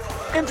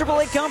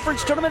Inter-Lake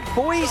Conference Tournament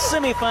boys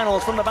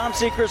semifinals from the Bob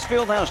Seacrest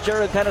Fieldhouse.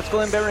 Jared Pettis,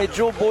 Glenn Berry,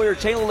 Joel Boyer,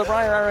 Taylor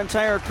LeBrier, our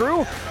entire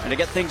crew. And to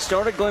get things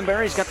started, Glenn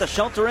Berry's got the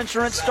Shelter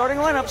Insurance starting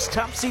lineups.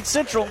 Top seed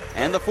Central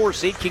and the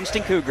 4-seed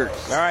Kingston Cougars.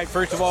 All right,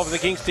 first of all, for the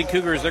Kingston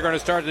Cougars, they're going to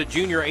start the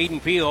junior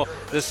Aiden Peel,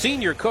 the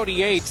senior Cody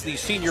Yates, the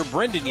senior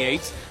Brendan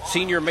Yates,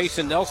 senior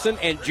Mason Nelson,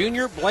 and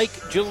junior Blake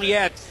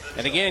Juliet.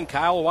 And again,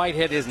 Kyle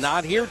Whitehead is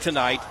not here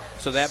tonight,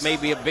 so that may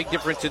be a big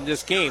difference in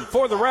this game.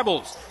 For the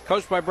Rebels,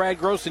 coached by Brad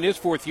Gross in his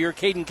fourth year,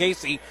 Caden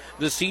Casey,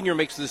 the senior,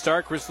 makes the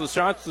start. Chris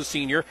LaChance, the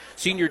senior.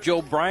 Senior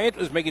Joe Bryant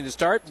is making the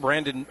start.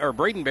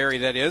 Braden Berry,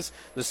 that is,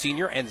 the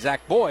senior. And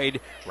Zach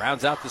Boyd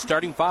rounds out the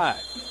starting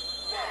five.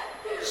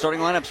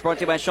 Starting lineups brought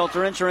to you by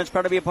Shelter Insurance,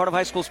 proud to be a part of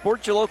high school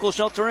sports. Your local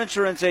Shelter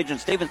Insurance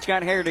agents. David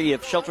Scott Harity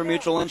of Shelter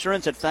Mutual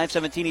Insurance at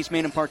 517 East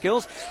Main and Park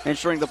Hills,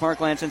 insuring the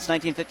parkland since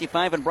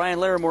 1955. And Brian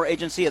Larimore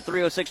Agency at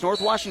 306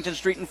 North Washington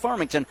Street in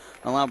Farmington.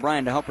 Allow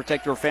Brian to help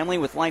protect your family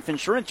with life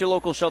insurance. Your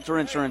local Shelter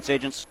Insurance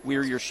agents.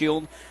 We're your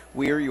shield.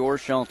 We're your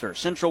shelter.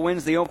 Central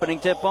wins the opening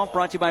tip-off,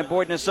 brought to you by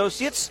Boyd &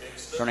 Associates.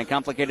 Turning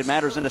complicated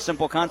matters into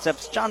simple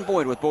concepts. John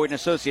Boyd with Boyd &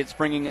 Associates,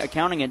 bringing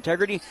accounting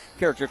integrity,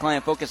 character,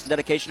 client focus, and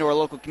dedication to our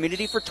local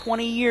community for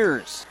 20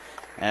 years.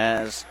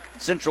 As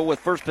Central with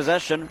first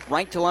possession,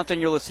 right to left on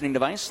your listening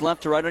device,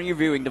 left to right on your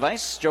viewing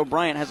device. Joe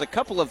Bryant has a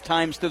couple of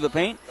times through the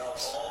paint.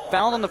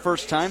 Fouled on the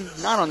first time,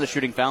 not on the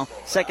shooting foul.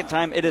 Second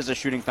time, it is a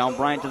shooting foul.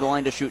 Bryant to the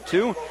line to shoot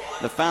two.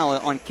 The foul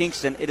on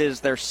Kingston, it is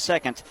their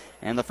second.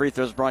 And the free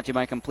throw is brought to you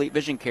by Complete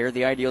Vision Care,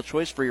 the ideal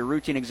choice for your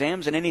routine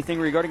exams and anything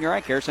regarding your eye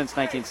care since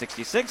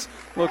 1966.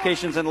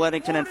 Locations in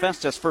Leadington and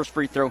Festus. First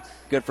free throw,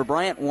 good for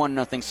Bryant,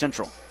 1-0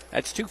 Central.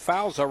 That's two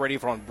fouls already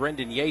from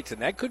Brendan Yates,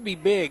 and that could be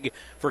big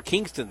for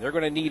Kingston. They're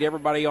going to need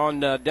everybody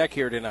on deck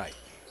here tonight.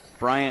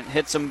 Bryant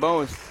hits them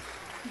both.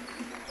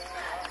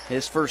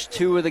 His first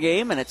two of the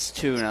game, and it's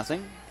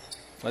 2-0.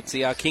 Let's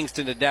see how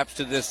Kingston adapts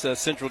to this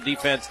Central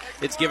defense.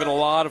 It's given a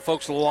lot of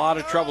folks a lot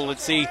of trouble.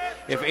 Let's see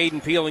if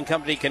Aiden Peel and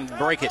company can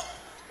break it.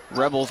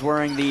 Rebels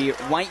wearing the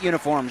white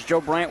uniforms. Joe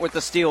Bryant with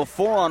the steal,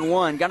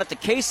 4-on-1. Got it to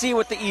Casey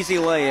with the easy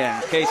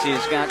lay-in.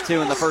 Casey's got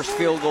two in the first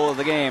field goal of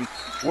the game.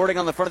 Wording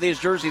on the front of these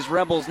jerseys,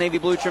 Rebels, navy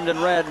blue trimmed in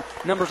red.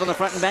 Numbers on the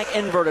front and back,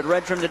 inverted.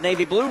 Red trimmed in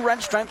navy blue,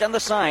 red striped on the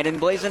side,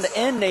 emblazoned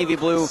in navy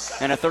blue.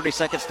 And a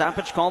 30-second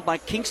stoppage called by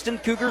Kingston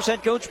Cougars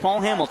head coach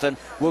Paul Hamilton.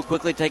 Will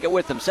quickly take it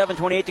with them.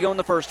 7:28 to go in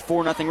the first.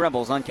 4-0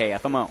 Rebels on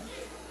KFMO.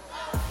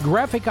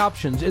 Graphic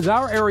Options is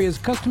our area's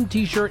custom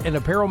t-shirt and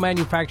apparel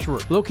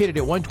manufacturer. Located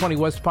at 120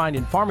 West Pine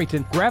in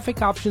Farmington,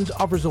 Graphic Options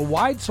offers a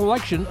wide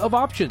selection of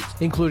options,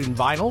 including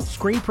vinyl,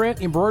 screen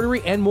print,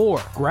 embroidery, and more.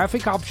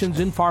 Graphic Options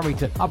in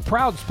Farmington, a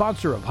proud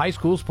sponsor of high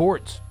school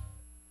sports.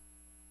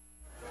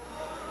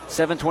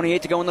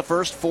 7:28 to go in the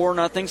first.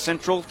 4-0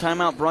 Central.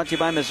 Timeout brought to you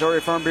by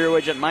Missouri Farm Bureau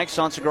agent Mike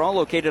Sonsegral,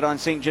 located on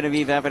St.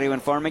 Genevieve Avenue in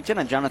Farmington,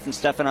 and Jonathan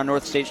Steffen on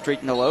North State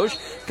Street in Deloge.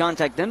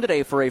 Contact them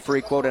today for a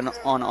free quote on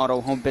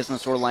auto, home,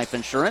 business, or life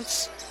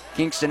insurance.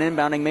 Kingston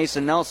inbounding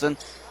Mason Nelson.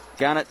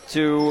 Got it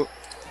to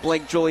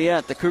Blake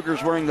Juliet. The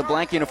Cougars wearing the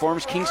black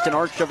uniforms. Kingston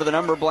arched over the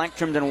number, black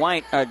trimmed in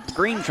white,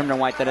 green trimmed in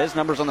white, that is.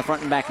 Numbers on the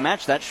front and back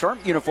match that.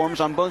 Sharp uniforms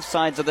on both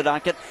sides of the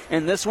docket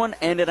in this one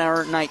and in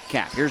our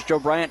nightcap. Here's Joe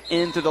Bryant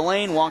into the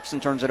lane, walks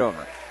and turns it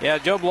over. Yeah,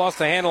 Joe lost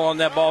the handle on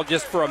that ball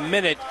just for a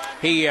minute.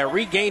 He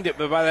regained it,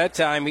 but by that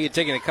time he had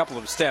taken a couple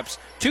of steps.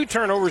 Two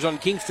turnovers on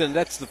Kingston.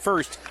 That's the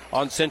first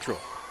on Central.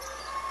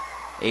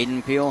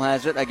 Aiden Peel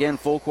has it. Again,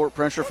 full court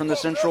pressure from the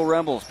Central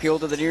Rebels. Peel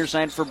to the near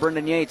side for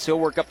Brendan Yates. He'll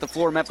work up the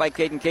floor, met by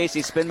Caden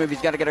Casey. Spin move,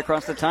 he's got to get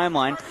across the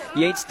timeline.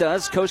 Yates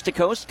does, coast to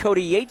coast.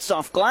 Cody Yates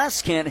off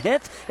glass, can't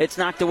hit. It's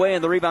knocked away,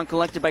 and the rebound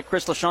collected by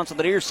Chris LaChance on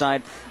the near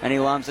side, and he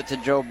lobs it to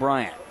Joe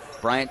Bryant.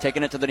 Bryant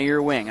taking it to the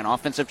near wing. An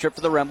offensive trip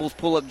for the Rebels.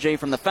 Pull up Jay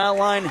from the foul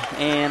line,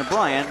 and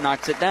Bryant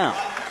knocks it down.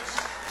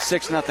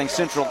 6-0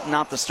 Central,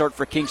 not the start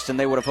for Kingston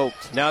they would have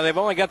hoped. Now, they've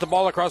only got the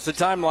ball across the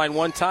timeline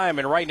one time,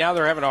 and right now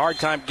they're having a hard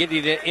time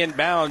getting it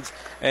inbounds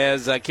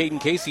as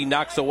Caden Casey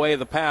knocks away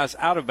the pass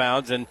out of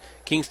bounds, and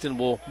Kingston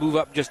will move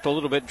up just a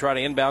little bit and try to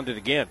inbound it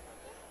again.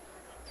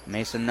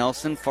 Mason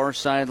Nelson, far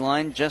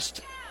sideline,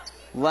 just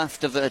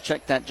left of the,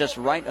 check that, just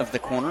right of the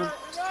corner.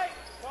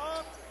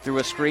 Through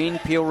a screen,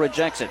 Peel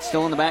rejects it.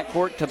 Still in the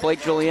backcourt to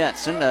Blake Juliet.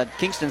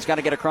 Kingston's got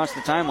to get across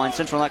the timeline.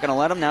 Central not going to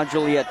let him. Now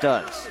Juliet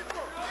does.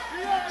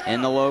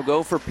 In the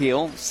logo for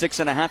Peel.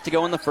 6.5 to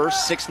go in the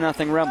first.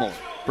 6-0 Rebels.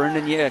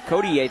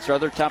 Cody Yates,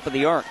 top of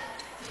the arc.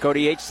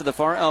 Cody Yates to the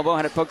far elbow,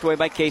 had it poked away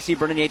by Casey.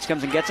 Brendan Yates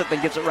comes and gets it,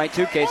 then gives it right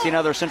to Casey.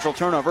 Another Central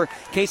turnover.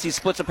 Casey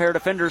splits a pair of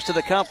defenders to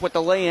the cup with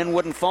the lay-in.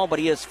 Wouldn't fall, but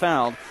he is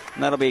fouled.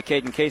 And that'll be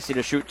Caden Casey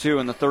to shoot two,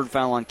 and the third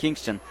foul on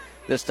Kingston.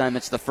 This time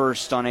it's the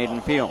first on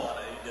Aiden Peel.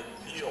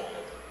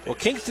 Well,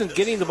 Kingston's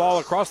getting the ball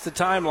across the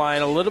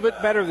timeline a little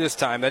bit better this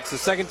time. That's the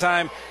second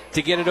time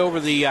to get it over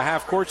the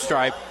half-court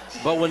stripe.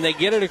 But when they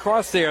get it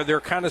across there, they're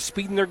kind of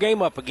speeding their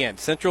game up again.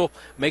 Central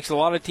makes a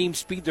lot of teams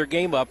speed their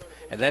game up,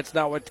 and that's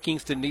not what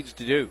Kingston needs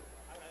to do.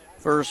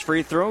 First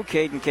free throw,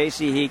 Caden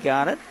Casey, he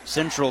got it.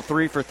 Central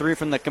 3 for 3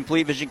 from the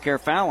Complete Vision Care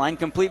foul line.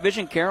 Complete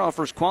Vision Care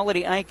offers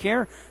quality eye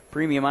care,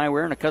 Premium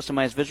eyewear and a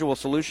customized visual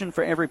solution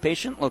for every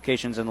patient.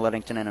 Locations in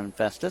Leadington and in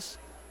Festus.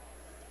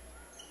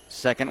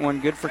 Second one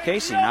good for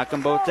Casey. Knock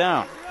them both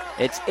down.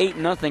 It's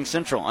 8-0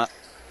 Central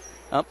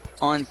up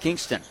on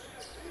Kingston.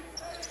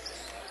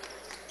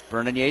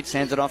 Brendan Yates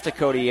hands it off to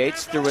Cody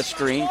Yates through a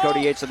screen.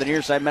 Cody Yates to the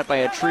near side, met by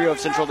a trio of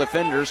Central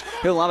defenders.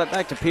 He'll lob it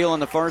back to Peel on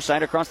the far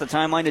side across the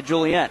timeline to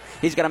Juliet.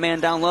 He's got a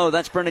man down low.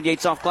 That's Brendan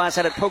Yates off glass.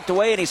 Had it poked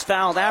away, and he's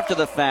fouled after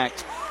the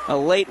fact. A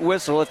late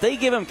whistle. If they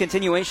give him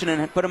continuation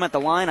and put him at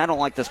the line, I don't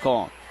like this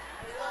call.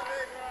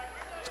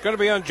 It's going to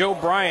be on Joe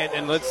Bryant,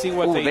 and let's see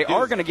what they do. They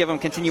are going to give him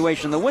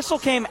continuation. The whistle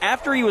came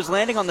after he was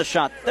landing on the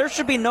shot. There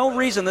should be no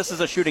reason this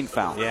is a shooting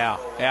foul. Yeah,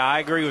 I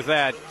agree with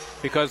that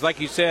because, like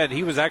you said,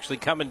 he was actually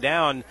coming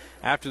down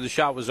after the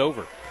shot was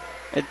over.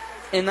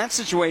 In that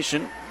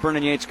situation,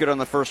 Brendan Yates good on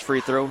the first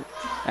free throw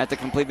at the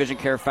Complete Vision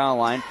Care foul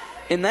line.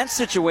 In that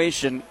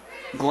situation,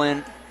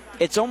 Glenn,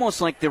 it's almost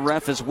like the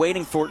ref is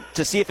waiting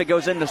to see if it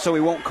goes in so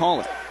he won't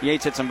call it.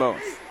 Yates hits them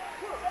both.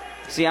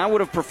 See, I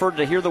would have preferred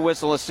to hear the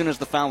whistle as soon as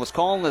the foul was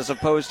called as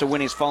opposed to when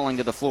he's falling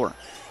to the floor.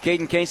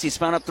 Caden Casey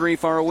spun up three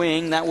far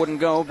wing. That wouldn't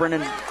go.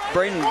 Braden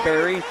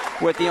Berry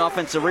with the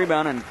offensive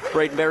rebound, and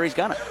Braden Berry's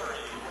got it.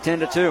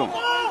 10-2.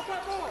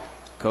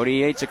 Cody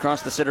Yates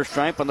across the center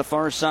stripe on the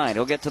far side.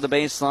 He'll get to the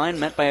baseline,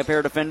 met by a pair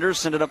of defenders.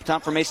 Send it up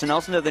top for Mason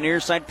Nelson to the near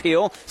side.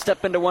 Peel,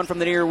 step into one from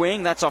the near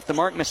wing. That's off the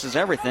mark, misses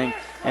everything.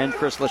 And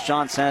Chris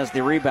LaChance has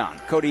the rebound.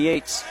 Cody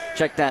Yates,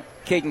 check that.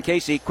 Caden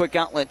Casey, quick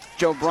outlet.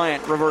 Joe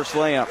Bryant, reverse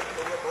layup.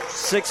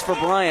 6 for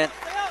Bryant.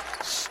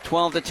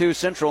 12-2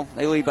 Central.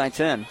 They lead by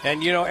 10.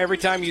 And, every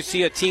time you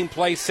see a team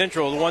play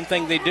Central, the one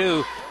thing they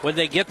do when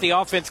they get the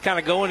offense kind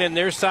of going in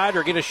their side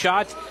or get a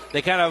shot,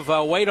 they kind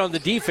of wait on the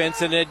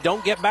defense and then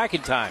don't get back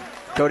in time.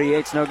 Cody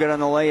Yates no good on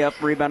the layup.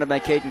 Rebounded by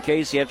Caden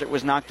Casey after it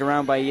was knocked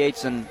around by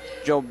Yates and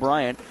Joe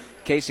Bryant.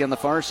 Casey on the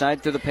far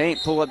side through the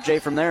paint. Pull up Jay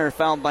from there.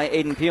 Fouled by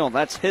Aiden Peel.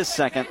 That's his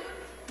second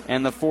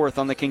and the fourth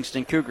on the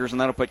Kingston Cougars, and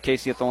that'll put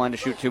Casey at the line to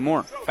shoot 2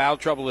 more. Foul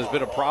trouble has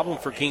been a problem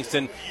for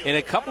Kingston in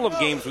a couple of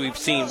games we've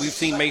seen. We've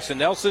seen Mason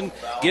Nelson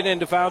get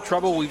into foul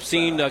trouble. We've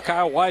seen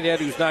Kyle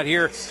Whitehead, who's not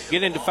here,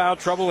 get into foul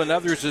trouble, and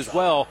others as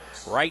well.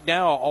 Right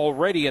now,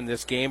 already in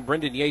this game,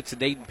 Brendan Yates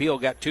and Aiden Peel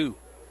got 2.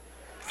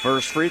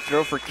 First free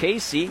throw for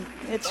Casey.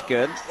 It's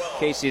good.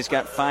 Casey's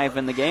got 5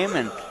 in the game,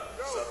 and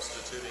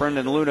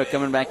Brendan Luna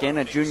coming back in,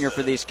 a junior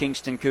for these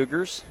Kingston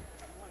Cougars.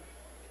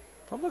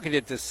 I'm looking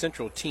at this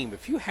Central team.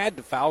 If you had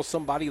to foul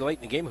somebody late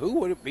in the game, who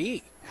would it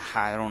be?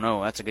 I don't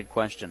know. That's a good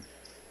question.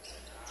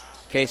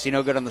 Casey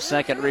no good on the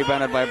second,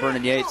 rebounded by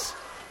Brendan Yates.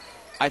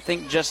 I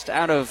think just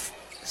out of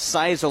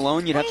size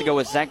alone, you'd have to go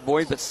with Zach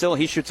Boyd, but still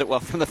he shoots it well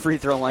from the free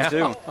throw line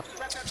too.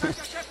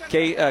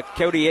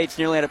 Cody Yates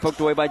nearly had it poked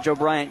away by Joe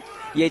Bryant.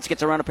 Yates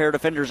gets around a pair of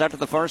defenders out to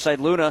the far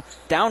side. Luna,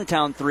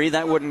 downtown 3,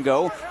 that wouldn't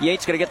go.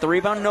 Yates going to get the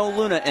rebound. No,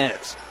 Luna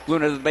is.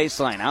 Luna to the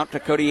baseline. Out to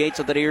Cody Yates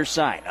at the near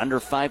side. Under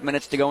 5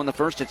 minutes to go in the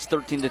first. It's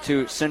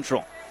 13-2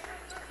 Central.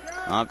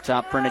 Up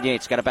top, Brendan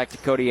Yates. Got it back to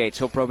Cody Yates.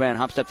 He'll Proban,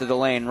 hop step to the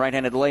lane.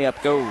 Right-handed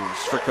layup goes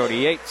for Cody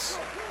Yates.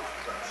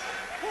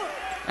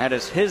 That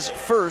is his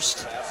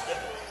first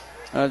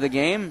of the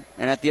game.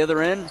 And at the other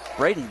end,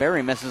 Braden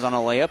Berry misses on a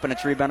layup, and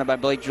it's rebounded by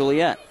Blake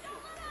Juliet.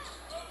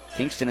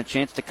 Kingston a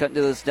chance to cut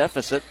into this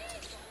deficit.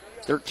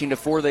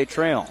 13-4 they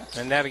trail.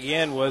 And that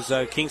again was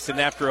Kingston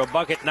after a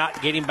bucket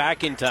not getting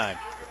back in time.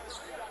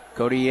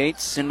 Cody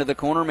Yates into the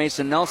corner.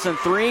 Mason Nelson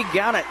 3.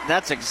 Got it.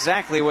 That's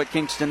exactly what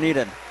Kingston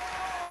needed.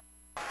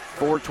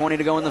 4:20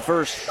 to go in the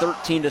first.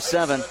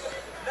 13-7.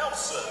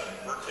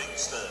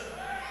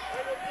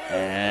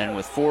 And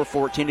with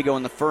 4:14 to go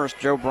in the first,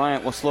 Joe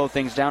Bryant will slow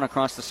things down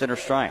across the center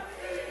stripe.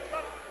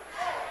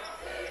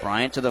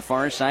 Bryant to the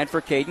far side for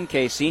Caden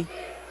Casey.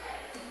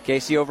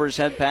 Casey over his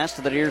head pass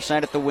to the near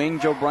side at the wing.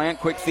 Joe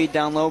Bryant, quick feed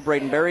down low.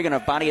 Braden Berry going to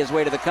body his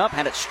way to the cup.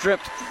 Had it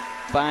stripped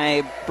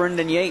by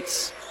Brendan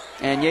Yates.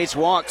 And Yates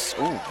walks.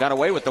 Ooh, got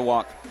away with the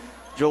walk.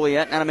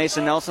 Juliet, now to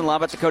Mason Nelson.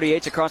 Lob it to Cody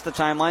Yates across the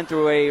timeline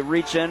through a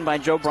reach in by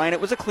Joe Bryant.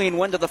 It was a clean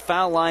one to the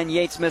foul line.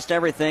 Yates missed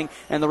everything.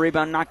 And the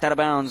rebound knocked out of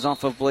bounds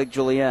off of Blake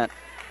Juliet.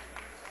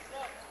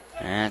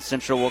 And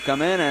Central will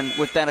come in, and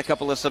with that, a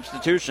couple of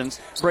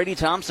substitutions. Brady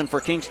Thompson for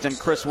Kingston,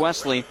 Chris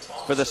Wesley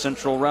for the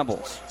Central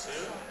Rebels.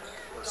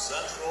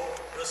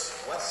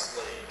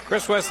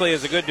 Chris Wesley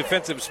is a good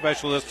defensive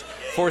specialist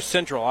for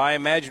Central. I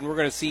imagine we're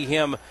going to see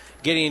him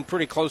getting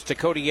pretty close to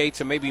Cody Yates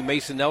and maybe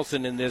Mason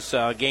Nelson in this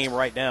game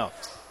right now.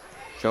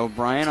 Joe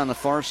Bryant on the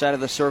far side of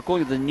the circle.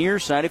 The near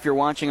side, if you're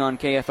watching on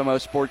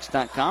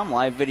KFMOsports.com,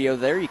 live video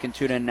there. You can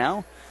tune in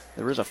now.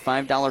 There is a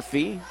 $5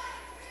 fee.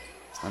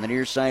 On the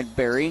near side,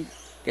 Barry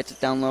gets it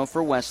down low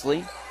for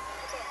Wesley.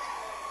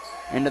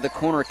 Into the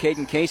corner,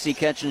 Caden Casey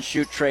catch and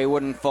shoot. Trey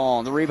wouldn't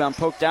fall. The rebound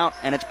poked out,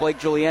 and it's Blake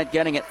Juliet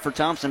getting it for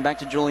Thompson. Back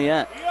to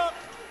Juliet.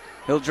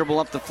 He'll dribble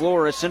up the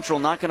floor as Central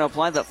not going to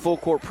apply that full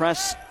court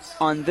press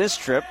on this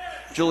trip.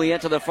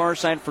 Juliet to the far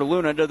side for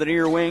Luna. To the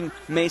near wing,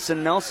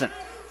 Mason Nelson.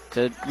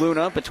 To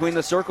Luna between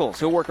the circles.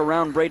 He'll work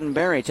around Braden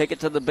Berry. Take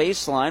it to the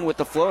baseline with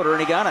the floater, and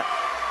he got it.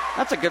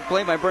 That's a good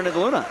play by Brendan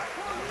Luna.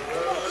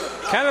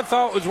 kind of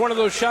thought it was one of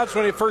those shots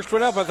when it first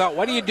went up. I thought,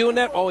 what are you doing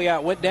that? Oh, yeah,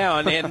 it went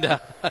down. And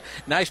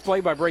nice play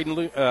by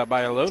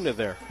by Luna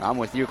there. I'm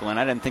with you, Glenn.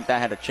 I didn't think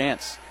that had a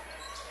chance.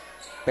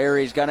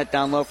 Barry's got it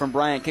down low from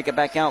Bryant. Kick it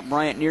back out.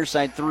 Bryant near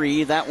side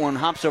three. That one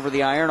hops over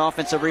the iron.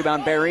 Offensive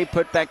rebound, Barry.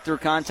 Put back through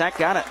contact.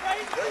 Got it.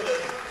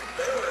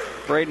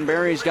 Braden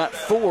Barry's got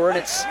 4, and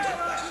it's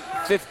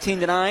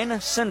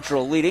 15-9.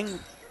 Central leading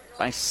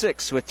by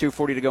 6 with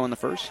 2:40 to go in the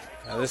first.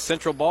 Now this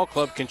Central Ball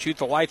Club can shoot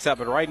the lights out,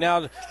 but right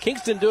now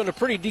Kingston doing a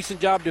pretty decent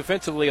job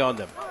defensively on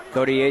them.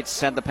 Cody Yates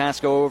had the pass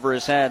go over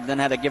his head, then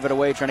had to give it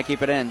away trying to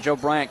keep it in. Joe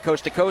Bryant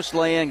coast to coast,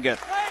 lay in, good.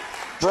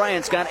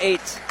 Bryant's got 8.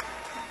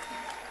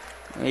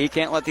 He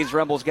can't let these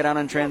Rebels get out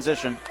in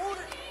transition.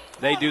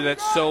 They do that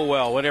so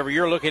well. Whenever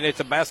you're looking at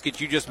the basket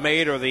you just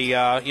made or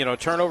the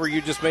turnover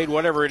you just made,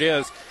 whatever it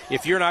is,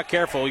 if you're not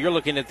careful, you're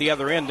looking at the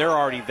other end. They're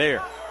already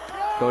there.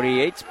 Cody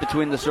Yates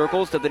between the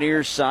circles to the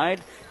near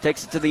side.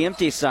 Takes it to the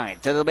empty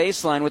side. To the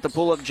baseline with the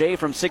pull-up J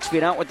from 6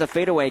 feet out with the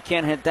fadeaway.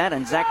 Can't hit that,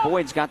 and Zach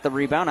Boyd's got the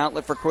rebound.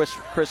 Outlet for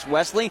Chris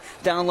Wesley.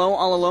 Down low,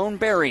 all alone,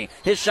 Barry.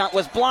 His shot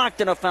was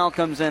blocked, and a foul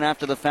comes in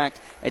after the fact.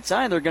 It's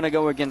either going to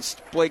go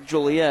against Blake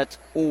Juliet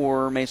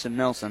or Mason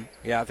Nelson.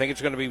 Yeah, I think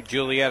it's going to be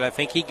Juliet. I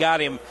think he got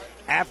him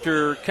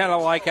after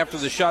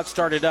the shot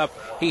started up.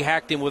 He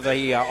hacked him with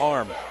a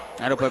arm.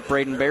 That'll put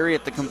Braden Barry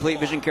at the complete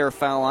vision care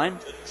foul line.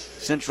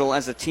 Central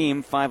as a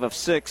team, 5 of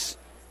 6.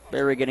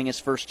 Barry getting his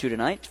first 2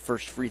 tonight.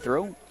 First free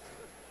throw.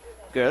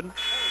 Good.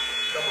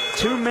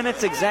 2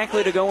 minutes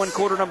exactly to go in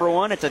quarter number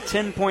 1. It's a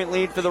 10-point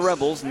lead for the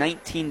Rebels,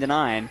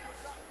 19-9.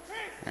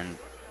 And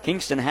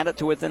Kingston had it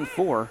to within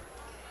 4.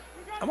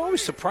 I'm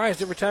always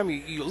surprised every time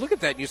you look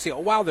at that and you see, oh,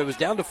 wow, that was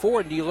down to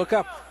 4, and you look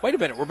up, wait a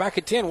minute, we're back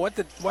at 10. What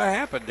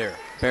happened there?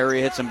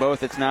 Barry hits them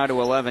both. It's now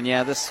to 11.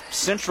 Yeah, this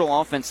Central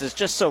offense is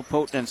just so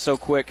potent and so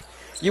quick.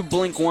 You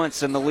blink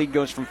once and the lead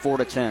goes from 4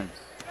 to 10.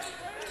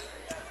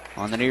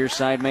 On the near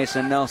side,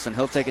 Mason Nelson.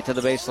 He'll take it to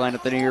the baseline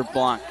at the near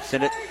block.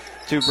 Send it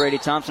to Brady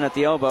Thompson at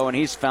the elbow, and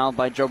he's fouled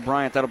by Joe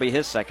Bryant. That'll be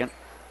his second.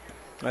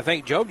 I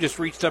think Joe just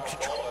reached up to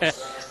try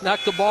to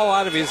knock the ball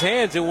out of his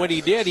hands, and when he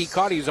did, he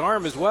caught his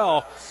arm as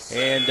well.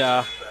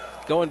 And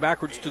going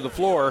backwards to the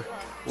floor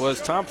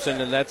was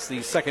Thompson, and that's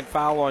the second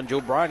foul on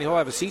Joe Bryant. He'll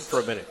have a seat for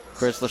a minute.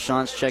 Chris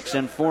LaChance checks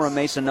in for him.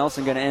 Mason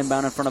Nelson going to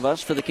inbound in front of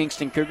us for the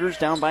Kingston Cougars,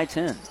 down by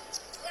 10.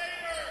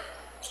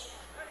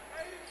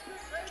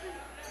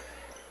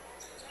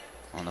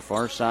 On the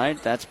far side,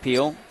 that's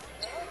Peel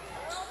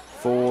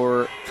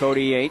for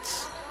Cody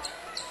Yates.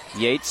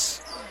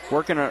 Yates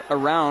working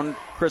around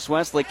Chris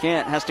Wesley,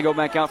 can't, has to go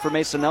back out for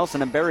Mason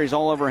Nelson, and Barry's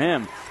all over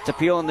him. To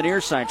Peel on the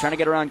near side, trying to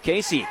get around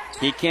Casey.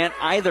 He can't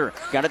either.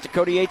 Got it to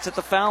Cody Yates at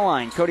the foul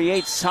line. Cody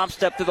Yates top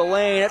step to the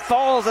lane. It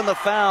falls in the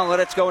foul,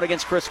 and it's going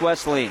against Chris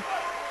Wesley.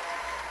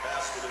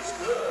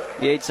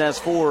 Yates has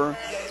 4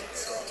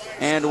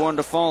 and 1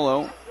 to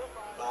follow.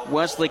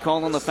 Wesley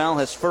called on the foul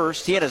his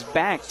first. He had his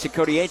back to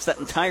Cody Yates that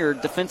entire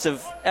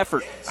defensive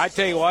effort. I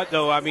tell you what,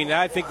 though,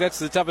 I think that's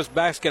the toughest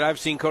basket I've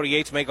seen Cody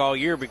Yates make all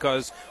year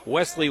because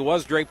Wesley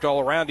was draped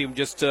all around him,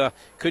 just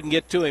couldn't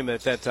get to him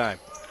at that time.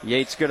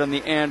 Yates good on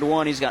the and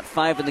 1. He's got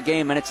 5 in the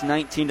game, and it's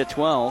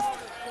 19-12.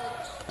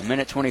 A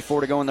minute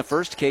 24 to go in the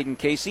first. Caden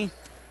Casey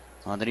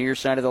on the near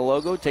side of the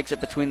logo takes it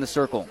between the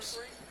circles.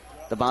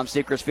 The Bob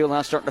Seacrest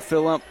Fieldhouse starting to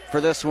fill up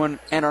for this one.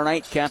 And our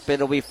nightcap,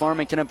 it'll be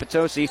Farmington and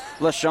Potosi.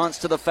 LaChance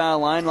to the foul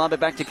line. Lob it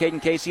back to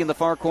Caden Casey in the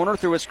far corner.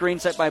 Through a screen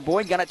set by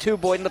Boyd. Got it to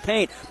Boyd in the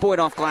paint. Boyd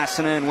off glass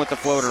and in with the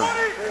floater.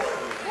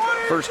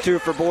 First 2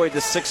 for Boyd, the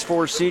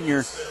 6'4 senior.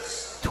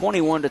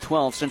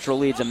 21-12. Central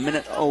leads a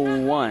minute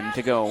 01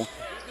 to go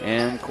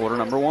in quarter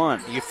number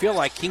 1. You feel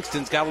like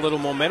Kingston's got a little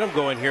momentum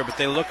going here, but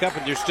they look up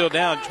and they're still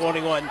down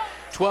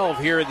 21-12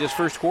 here in this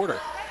first quarter.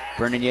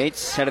 Brendan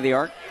Yates, head of the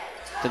arc.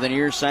 To the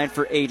near side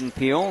for Aiden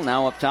Peel.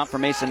 Now up top for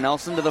Mason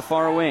Nelson to the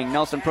far wing.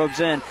 Nelson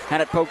probes in.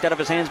 Had it poked out of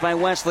his hands by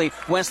Wesley.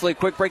 Wesley,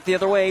 quick break the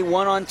other way.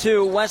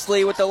 1-on-2.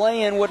 Wesley with the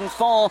lay-in. Wouldn't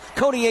fall.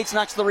 Cody Yates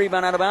knocks the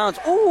rebound out of bounds.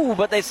 Ooh,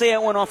 but they say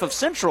it went off of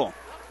Central.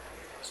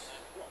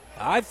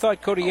 I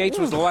thought Cody Yates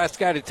was the last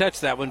guy to touch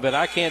that one, but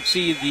I can't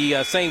see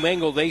the same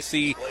angle they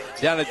see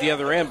down at the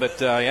other end.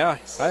 But, I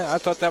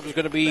thought that was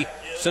going to be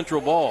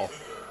Central ball.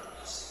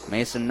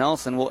 Mason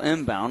Nelson will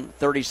inbound.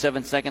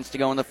 37 seconds to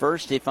go in the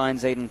first. He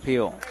finds Aiden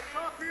Peel.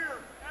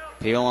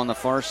 Peel on the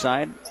far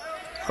side,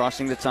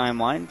 crossing the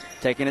timeline,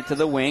 taking it to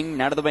the wing,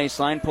 now to the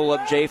baseline, pull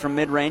up Jay from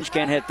mid-range,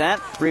 can't hit that.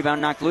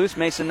 Rebound knocked loose,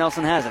 Mason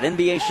Nelson has it.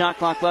 NBA shot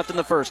clock left in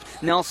the first.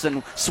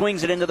 Nelson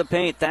swings it into the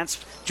paint,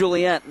 that's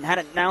Juliet, had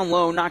it down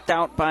low, knocked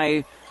out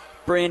by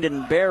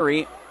Brandon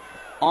Barry.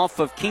 Off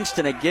of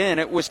Kingston again.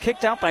 It was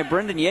kicked out by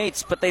Brendan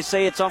Yates, but they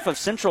say it's off of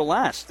Central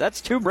last.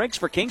 That's 2 breaks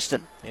for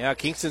Kingston. Yeah,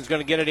 Kingston's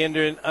going to get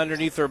it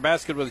underneath their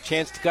basket with a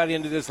chance to cut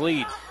into this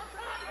lead.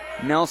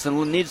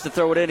 Nelson needs to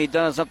throw it in. He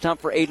does up top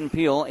for Aiden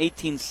Peel.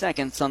 18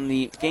 seconds on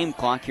the game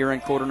clock here in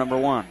quarter number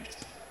 1.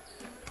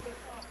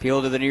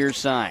 Peel to the near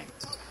side.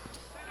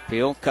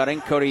 Peel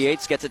cutting. Cody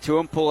Yates gets it to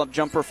him. Pull-up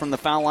jumper from the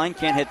foul line.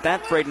 Can't hit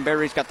that. Braden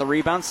Barry's got the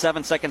rebound.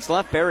 7 seconds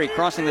left. Barry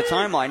crossing the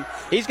timeline.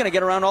 He's going to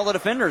get around all the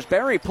defenders.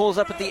 Barry pulls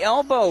up at the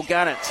elbow.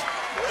 Got it.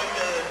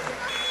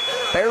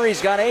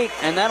 Barry's got 8,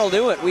 and that'll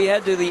do it. We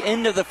head to the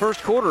end of the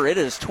first quarter. It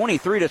is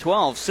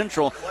 23-12.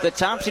 Central, the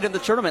top seed of the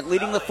tournament,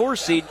 leading the 4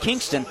 seed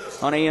Kingston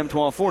on AM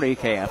 1240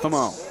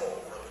 KFMO.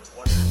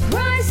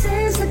 Price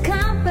is the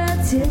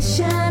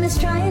competition is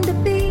trying to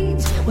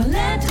beat. Well,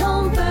 at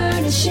Home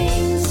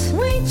Furnishings,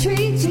 we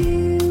treat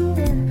you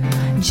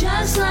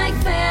just like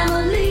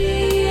family.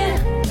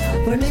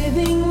 For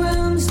living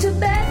rooms to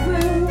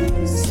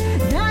bedrooms,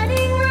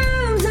 dining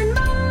rooms and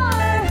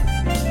more.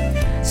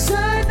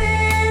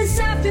 Service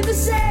after the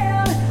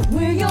sale,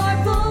 we're your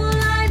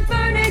full-line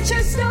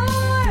furniture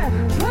store.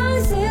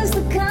 Price is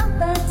the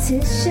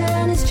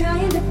competition is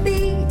trying to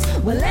beat.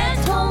 Well, at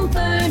Home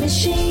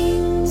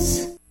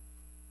Furnishings.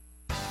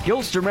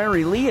 Gilster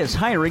Mary Lee is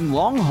hiring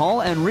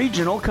long-haul and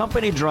regional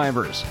company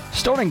drivers.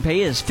 Starting pay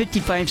is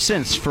 55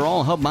 cents for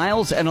all hub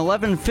miles and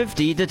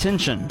 $11.50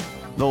 detention.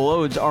 The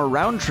loads are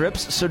round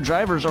trips, so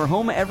drivers are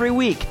home every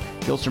week.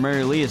 Gilster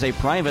Mary Lee is a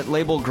private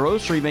label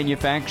grocery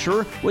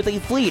manufacturer with a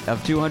fleet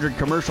of 200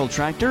 commercial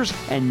tractors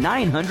and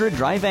 900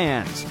 dry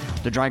vans.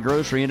 The dry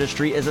grocery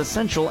industry is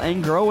essential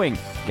and growing.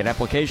 Get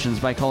applications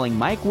by calling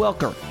Mike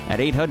Welker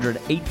at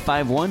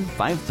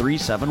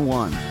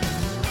 800-851-5371.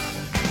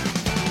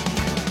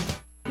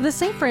 The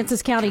St.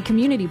 Francis County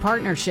Community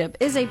Partnership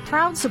is a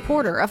proud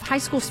supporter of high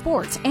school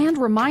sports and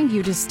remind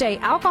you to stay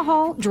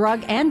alcohol,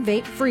 drug, and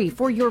vape free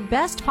for your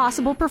best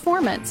possible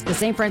performance. The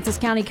St. Francis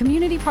County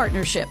Community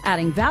Partnership,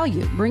 adding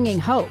value, bringing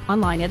hope.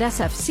 Online at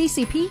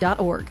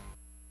sfccp.org.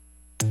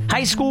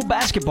 High school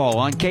basketball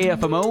on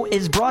KFMO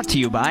is brought to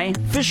you by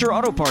Fisher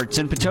Auto Parts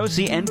in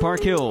Potosi and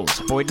Park Hills,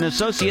 Boyd &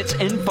 Associates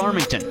in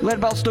Farmington,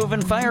 Leadbelt Stove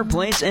and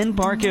Fireplace in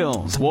Park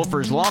Hills,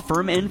 Wolfers Law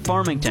Firm in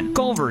Farmington,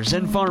 Culver's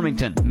in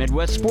Farmington,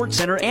 Midwest Sports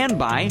Center, and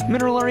by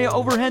Mineral Area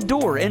Overhead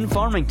Door in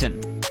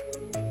Farmington.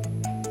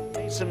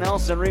 Mason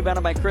Nelson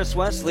rebounded by Chris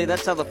Wesley.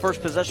 That's how the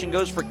first possession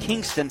goes for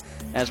Kingston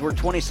as we're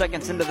 20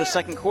 seconds into the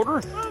second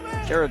quarter.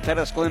 Jared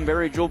Pettis, Glenn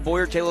Berry, Joel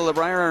Boyer, Taylor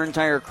LeBrier, our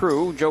entire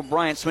crew. Joe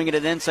Bryant swinging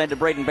it inside to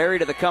Braden Berry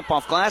to the cup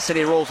off glass, and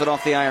he rolls it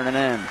off the iron and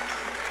in.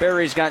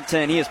 Berry's got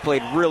 10. He has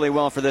played really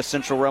well for this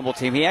Central Rebel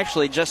team. He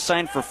actually just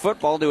signed for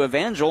football to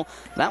Evangel.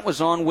 That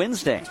was on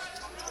Wednesday.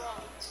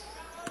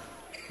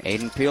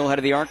 Aiden Peel head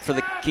of the arc for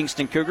the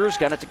Kingston Cougars.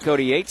 Got it to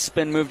Cody Yates.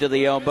 Spin move to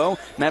the elbow.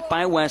 Met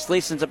by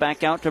Wesley. Sends it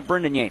back out to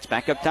Brendan Yates.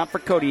 Back up top for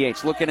Cody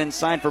Yates. Looking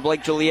inside for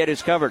Blake Juliet,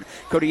 who's covered.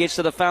 Cody Yates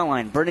to the foul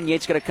line. Brendan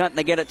Yates got a cut, and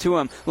they get it to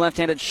him.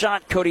 Left-handed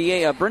shot.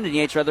 Brendan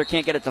Yates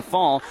can't get it to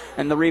fall.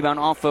 And the rebound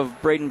off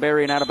of Braden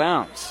Berry and out of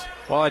bounds.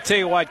 Well, I tell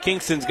you what,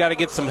 Kingston's got to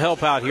get some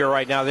help out here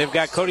right now. They've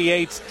got Cody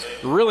Yates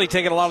really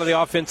taking a lot of the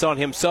offense on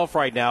himself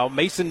right now.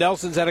 Mason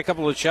Nelson's had a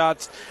couple of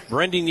shots.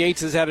 Brendan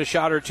Yates has had a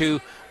shot or two.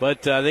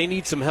 But they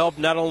need some help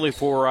not only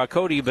for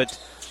Cody, but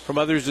from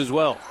others as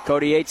well.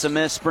 Cody Yates a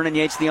miss. Brendan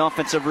Yates the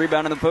offensive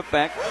rebound and the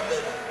putback.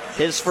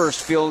 His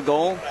first field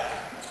goal.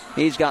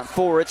 He's got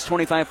 4. It's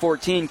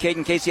 25-14.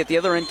 Caden Casey at the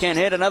other end can't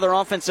hit. Another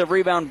offensive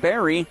rebound.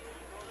 Barry.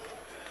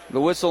 The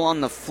whistle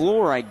on the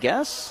floor, I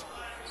guess.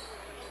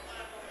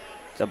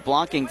 It's a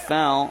blocking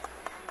foul.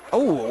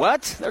 Oh,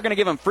 what? They're going to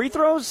give him free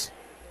throws?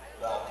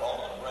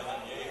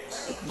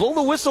 Blow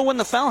the whistle when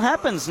the foul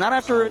happens, not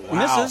after it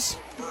misses.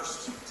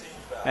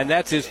 And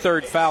that's his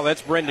third foul.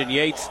 That's Brendan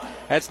Yates.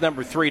 That's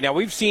number 3. Now,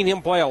 we've seen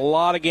him play a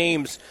lot of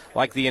games,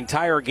 like the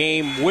entire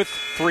game with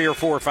 3 or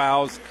 4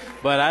 fouls,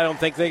 but I don't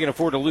think they can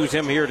afford to lose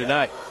him here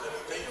tonight.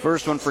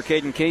 First one for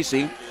Caden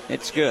Casey.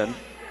 It's good.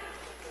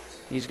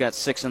 He's got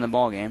 6 in the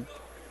ballgame.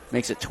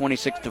 Makes it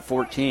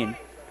 26-14.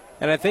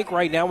 And I think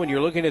right now when you're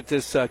looking at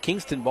this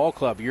Kingston ball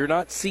club, you're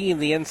not seeing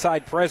the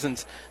inside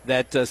presence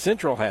that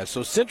Central has.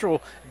 So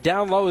Central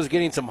down low is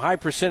getting some high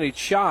percentage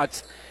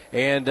shots.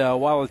 And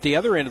while at the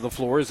other end of the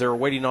floor, as they're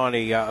waiting on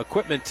a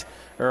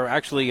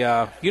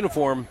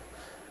uniform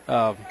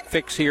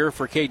fix here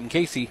for Caden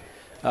Casey,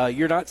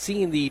 you're not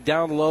seeing the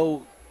down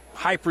low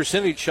high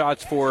percentage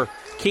shots for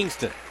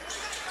Kingston.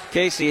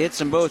 Casey hits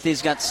them both.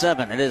 He's got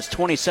 7. It is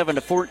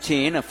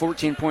 27-14, a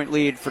 14-point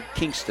lead for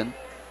Kingston.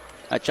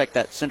 I checked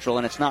that Central,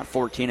 and it's not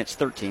 14, it's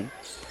 13.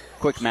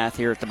 Quick math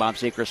here at the Bob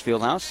Sechrist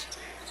Fieldhouse.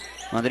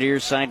 On the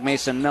near side,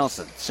 Mason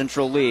Nelson.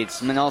 Central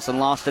leads. Nelson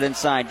lost it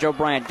inside. Joe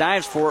Bryant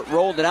dives for it,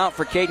 rolled it out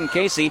for Caden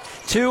Casey.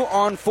 2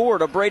 on 4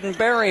 to Braden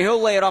Berry.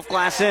 He'll lay it off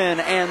glass in,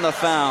 and the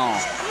foul.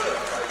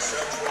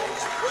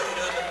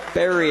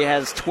 Berry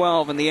has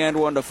 12 in the end,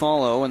 1 to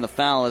follow, and the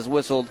foul is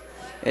whistled.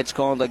 It's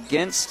called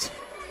against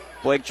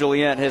Blake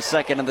Juliet, his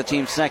second and the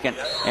team's second.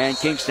 And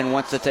Kingston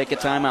wants to take a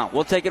timeout.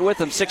 We'll take it with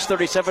him.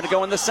 6:37 to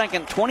go in the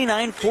second.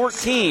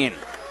 29-14.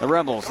 The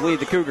Rebels lead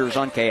the Cougars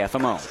on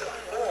KFMO.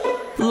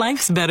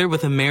 Life's better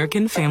with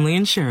American Family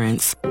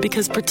Insurance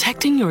because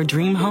protecting your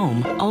dream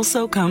home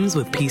also comes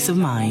with peace of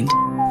mind.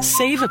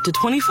 Save up to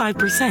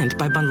 25%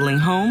 by bundling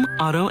home,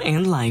 auto,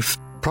 and life.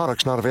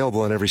 Products not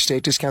available in every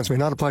state. Discounts may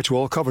not apply to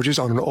all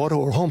coverages on an auto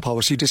or home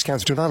policy.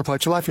 Discounts do not apply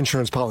to life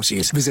insurance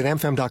policies. Visit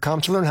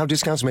amfam.com to learn how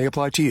discounts may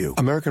apply to you.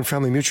 American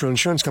Family Mutual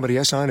Insurance Company,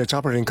 SI, and its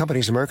operating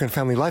companies, American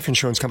Family Life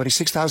Insurance Company,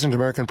 6000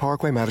 American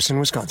Parkway, Madison,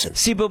 Wisconsin.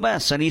 See Bill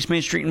Best on East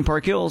Main Street in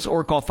Park Hills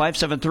or call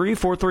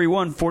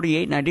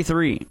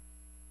 573-431-4893.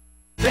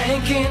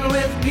 Banking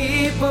with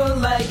people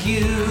like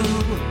you.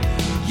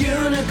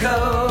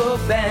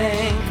 Unico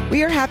Bank.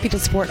 We are happy to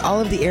support all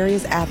of the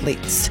area's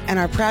athletes and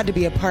are proud to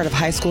be a part of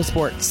high school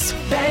sports.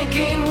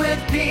 Banking with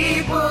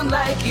people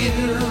like you.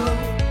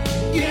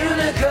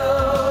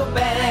 Unico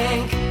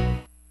Bank.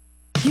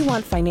 You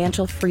want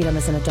financial freedom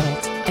as an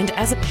adult, and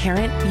as a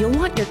parent, you'll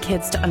want your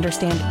kids to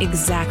understand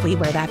exactly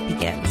where that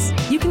begins.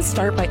 You can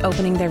start by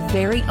opening their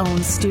very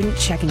own student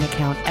checking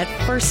account at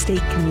First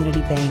State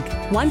Community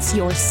Bank. Once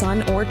your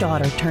son or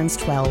daughter turns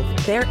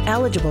 12, they're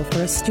eligible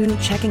for a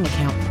student checking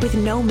account with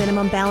no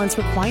minimum balance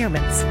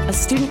requirements. A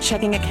student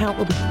checking account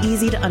will be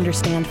easy to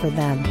understand for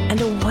them and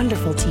a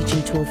wonderful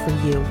teaching tool for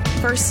you.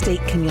 First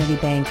State Community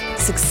Bank.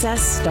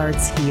 Success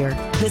starts here.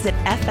 Visit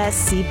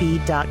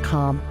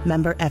fscb.com.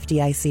 Member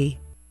FDIC.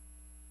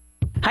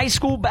 High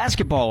school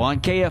basketball on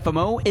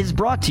KFMO is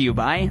brought to you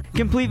by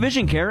Complete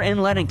Vision Care in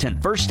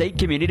Leadington, First State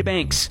Community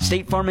Banks,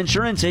 State Farm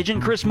Insurance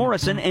Agent Chris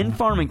Morrison in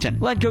Farmington,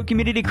 Ledco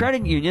Community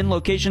Credit Union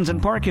locations in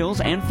Park Hills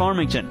and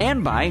Farmington,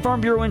 and by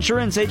Farm Bureau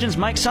Insurance Agents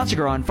Mike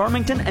Sotziger on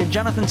Farmington and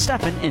Jonathan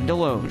Steffen in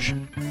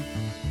Deloge.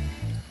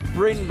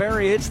 Braden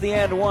Berry hits the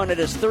and one. It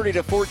is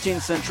 30-14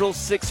 Central,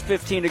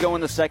 6:15 to go in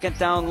the second.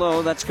 Down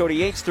low, that's Cody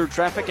Yates through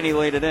traffic, and he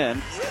laid it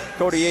in.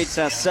 Cody Yates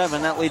has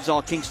 7. That leads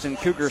all Kingston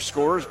Cougar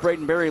scorers.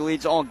 Braden Berry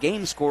leads all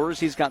game scorers.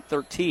 He's got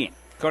 13.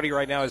 Cody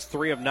right now is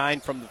 3 of 9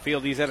 from the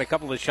field. He's had a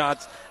couple of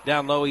shots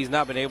down low he's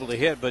not been able to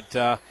hit,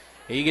 but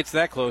he gets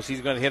that close,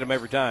 he's going to hit them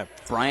every time.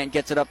 Bryant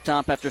gets it up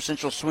top after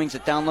Central swings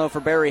it down low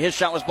for Berry. His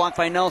shot was blocked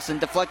by Nelson,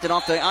 deflected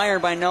off the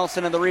iron by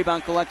Nelson, and the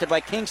rebound collected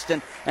by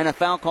Kingston, and a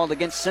foul called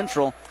against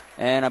Central.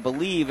 And I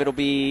believe it'll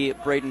be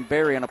Braden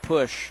Berry on a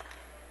push.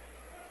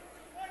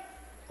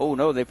 Oh,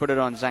 no, they put it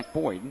on Zach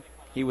Boyd.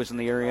 He was in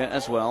the area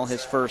as well,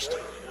 his first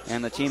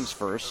and the team's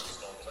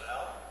first.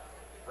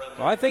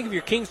 Well, I think if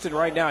you're Kingston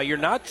right now, you're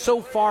not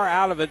so far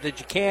out of it that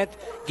you can't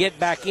get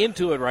back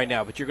into it right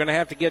now. But you're going to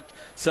have to get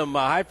some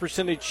high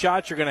percentage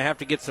shots. You're going to have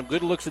to get some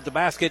good looks at the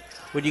basket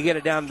when you get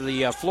it down to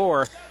the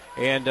floor.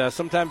 And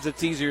sometimes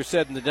it's easier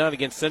said than done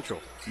against Central.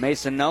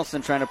 Mason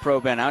Nelson trying to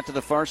probe in. Out to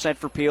the far side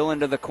for Peel,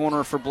 into the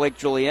corner for Blake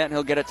Juliet.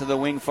 He'll get it to the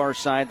wing far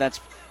side. That's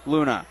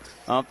Luna.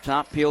 Up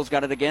top, Peel's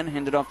got it again.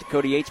 Handed off to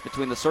Cody Yates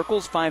between the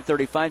circles.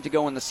 5:35 to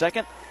go in the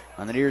second.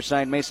 On the near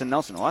side, Mason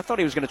Nelson. Well, I thought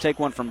he was going to take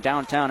one from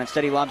downtown.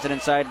 Instead, he lobs it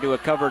inside to a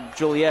covered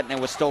Juliet, and it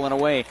was stolen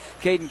away.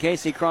 Caden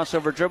Casey,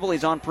 crossover dribble.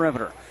 He's on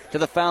perimeter. To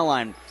the foul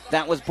line.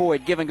 That was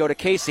Boyd. Give and go to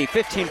Casey.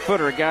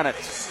 15-footer. Got it.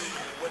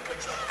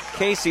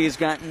 Casey's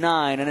got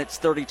 9, and it's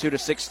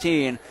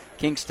 32-16.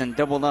 Kingston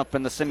doubled up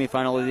in the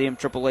semifinal of the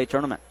MAAA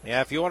tournament.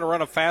 Yeah, if you want to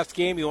run a fast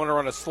game, you want to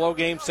run a slow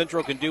game,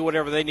 Central can do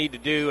whatever they need to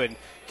do, and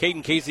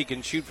Caden Casey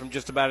can shoot from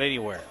just about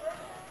anywhere.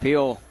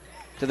 Peel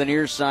to the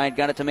near side,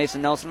 got it to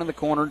Mason Nelson in the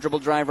corner. Dribble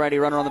drive, righty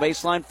runner on the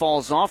baseline,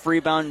 falls off.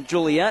 Rebound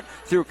Juliet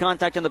through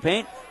contact in the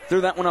paint.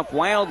 Threw that one up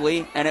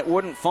wildly, and it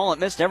wouldn't fall. It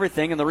missed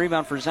everything, and the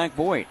rebound for Zach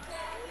Boyd.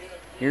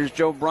 Here's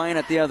Joe Bryant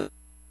at the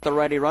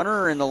righty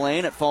runner in the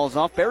lane. It falls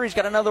off. Berry's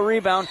got another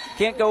rebound.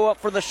 Can't go up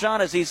for the shot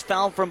as he's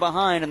fouled from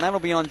behind, and that'll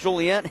be on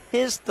Juliet,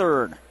 his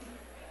third.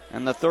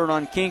 And the third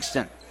on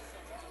Kingston.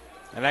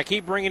 And I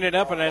keep bringing it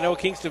up, and I know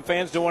Kingston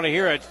fans don't want to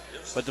hear it,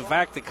 but the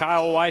fact that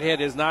Kyle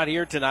Whitehead is not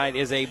here tonight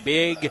is a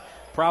big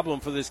problem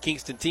for this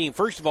Kingston team.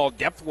 First of all,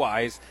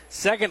 depth-wise.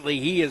 Secondly,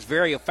 he is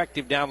very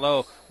effective down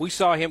low. We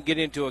saw him get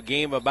into a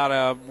game about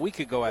a week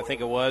ago, I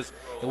think it was,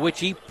 in which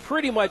he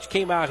pretty much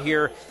came out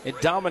here and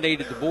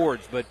dominated the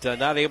boards, but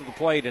not able to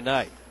play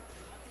tonight.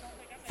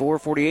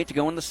 4:48 to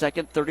go in the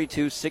second,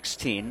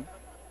 32-16.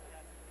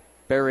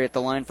 Berry at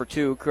the line for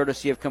 2,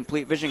 courtesy of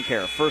Complete Vision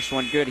Care. First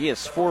one good. He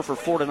is 4 for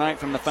 4 tonight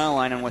from the foul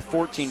line and with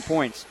 14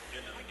 points.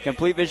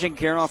 Complete Vision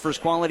Care offers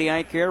quality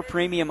eye care,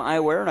 premium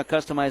eyewear, and a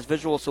customized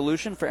visual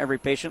solution for every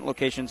patient.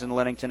 Locations in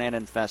Leadington and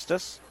in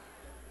Festus.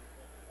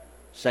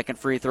 Second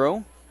free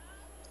throw.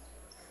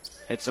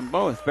 Hits them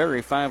both.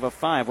 Berry 5 of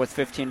 5 with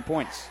 15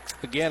 points.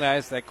 Again, I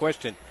asked that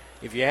question.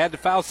 If you had to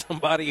foul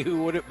somebody,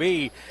 who would it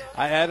be?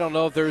 I don't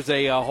know if there's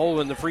a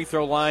hole in the free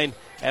throw line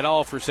at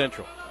all for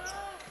Central.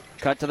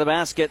 Cut to the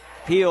basket.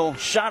 Peel,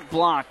 shot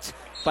blocked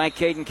by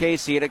Caden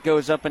Casey, and it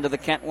goes up into the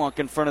catwalk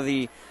in front of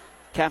the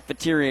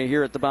cafeteria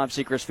here at the Bob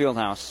Sechrist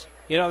Fieldhouse.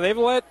 You know, they've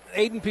let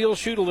Aiden Peel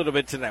shoot a little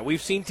bit tonight.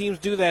 We've seen teams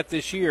do that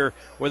this year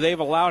where they've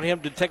allowed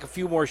him to take a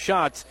few more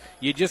shots.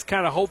 You just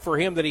kind of hope for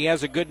him that he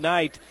has a good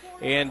night,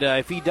 and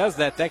if he does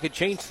that, that could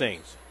change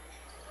things.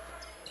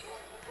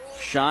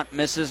 Shot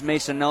misses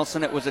Mason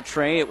Nelson. It was a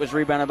tray. It was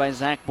rebounded by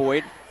Zach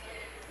Boyd.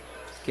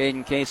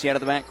 Caden Casey out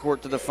of the backcourt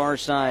to the far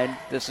side.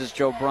 This is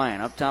Joe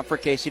Bryant. Up top for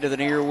Casey to the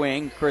near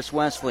wing, Chris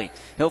Wesley.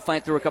 He'll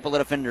fight through a couple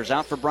of defenders.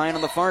 Out for Bryant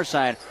on the far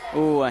side.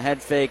 Ooh, a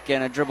head fake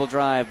and a dribble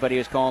drive, but he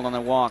was called on the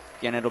walk,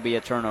 and it'll be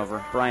a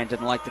turnover. Bryant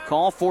didn't like the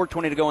call.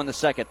 4:20 to go in the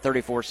second,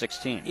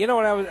 34-16. You know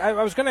what, I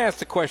was going to ask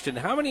the question,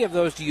 how many of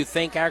those do you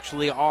think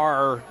actually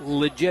are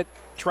legit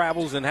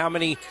travels, and how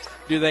many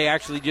do they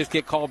actually just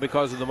get called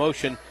because of the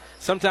motion?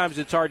 Sometimes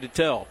it's hard to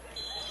tell.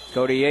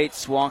 Cody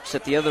Yates walks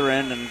at the other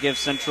end and gives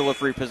Central a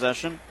free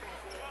possession.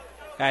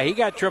 He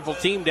got triple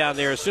teamed down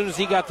there. As soon as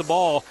he got the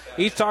ball,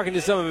 he's talking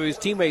to some of his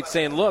teammates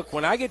saying, look,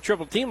 when I get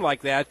triple teamed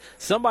like that,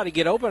 somebody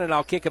get open and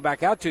I'll kick it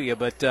back out to you.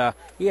 But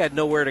he had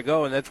nowhere to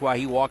go, and that's why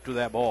he walked with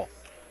that ball.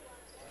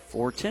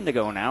 4:10 to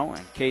go now,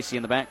 and Casey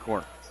in the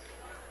backcourt.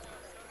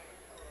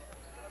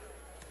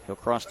 He'll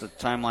cross the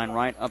timeline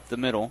right up the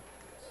middle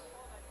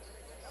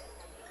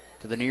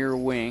to the near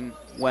wing.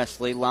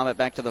 Wesley, lob it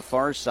back to the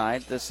far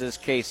side. This is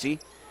Casey.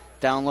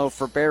 Down low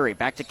for Barry.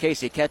 Back to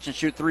Casey. Catch and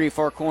shoot three,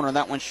 far corner.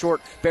 That one's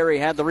short. Barry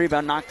had the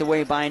rebound, knocked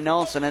away by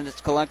Nelson, and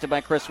it's collected by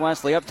Chris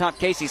Wesley. Up top,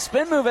 Casey.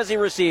 Spin move as he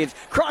receives.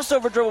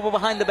 Crossover dribble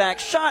behind the back.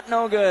 Shot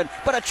no good,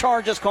 but a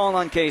charge is called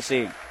on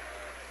Casey.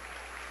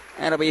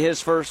 That'll be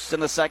his first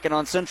and the second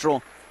on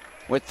Central.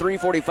 With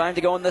 3:45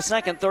 to go in the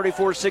second,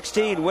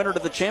 34-16. Winner to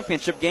the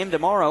championship game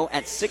tomorrow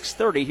at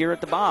 6:30 here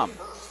at the Bob.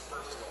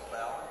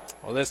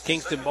 Well, this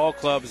Kingston ball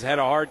club has had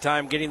a hard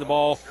time getting the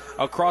ball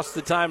across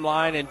the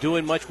timeline and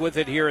doing much with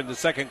it here in the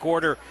second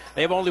quarter.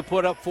 They've only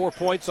put up 4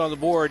 points on the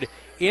board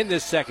in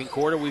this second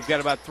quarter. We've got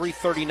about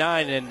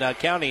 3:39 and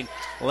counting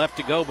left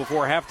to go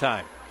before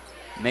halftime.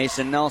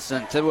 Mason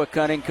Nelson to a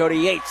cutting Cody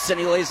Yates, and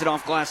he lays it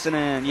off glass and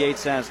in.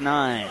 Yates has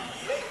 9.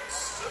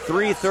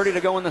 3:30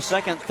 to go in the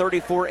second,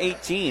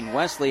 34-18.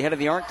 Wesley head of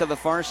the arc to the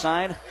far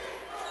side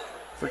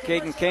for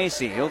Caden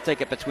Casey. He'll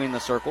take it between the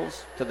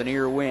circles to the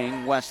near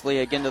wing. Wesley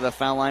again to the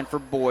foul line for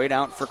Boyd.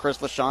 Out for Chris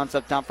LaChance.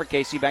 Up top for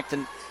Casey. Back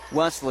to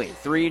Wesley.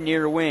 3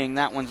 near wing.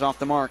 That one's off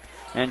the mark.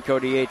 And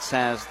Cody Yates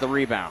has the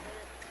rebound.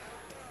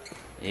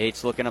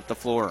 Yates looking up the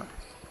floor.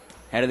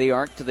 Head of the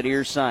arc to the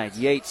near side.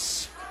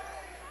 Yates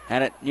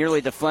had it nearly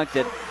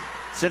deflected.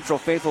 Central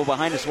faithful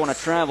behind us want to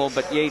travel,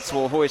 but Yates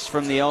will hoist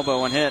from the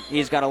elbow and hit.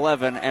 He's got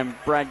 11, and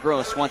Brad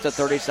Gross wants a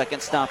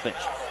 30-second stoppage.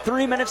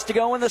 3 minutes to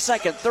go in the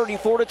second,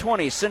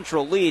 34-20.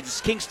 Central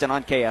leads Kingston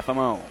on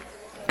KFMO.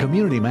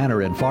 Community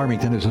Manor in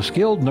Farmington is a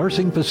skilled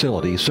nursing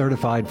facility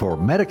certified for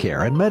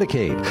Medicare and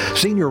Medicaid.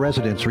 Senior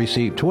residents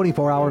receive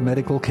 24-hour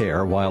medical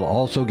care while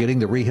also getting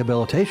the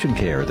rehabilitation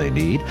care they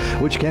need,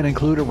 which can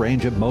include a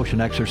range of motion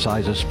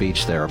exercises,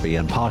 speech therapy,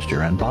 and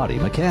posture and body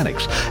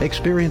mechanics.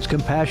 Experience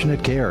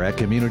compassionate care at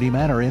Community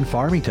Manor in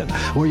Farmington,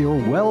 where your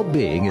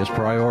well-being is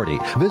priority.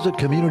 Visit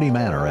Community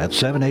Manor at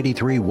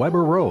 783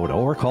 Weber Road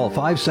or call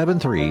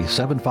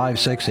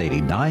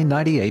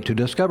 573-756-8998 to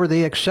discover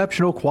the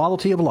exceptional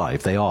quality of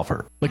life they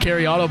offer.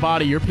 LeCarry Auto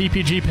Body, your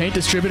PPG paint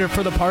distributor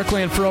for the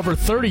Parkland for over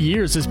 30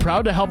 years, is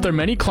proud to help their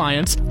many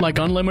clients, like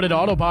Unlimited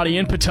Auto Body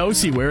in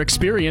Potosi, where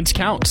experience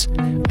counts.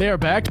 They are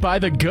backed by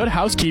the Good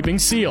Housekeeping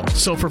seal.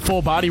 So for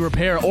full body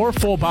repair or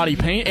full body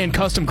paint and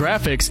custom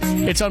graphics,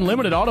 it's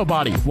Unlimited Auto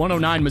Body,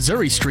 109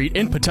 Missouri Street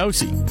in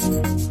Potosi.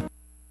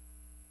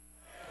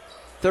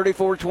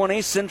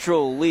 34-20,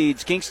 Central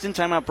leads Kingston.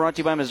 Timeout brought to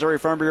you by Missouri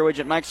Farm Bureau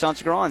agent Mike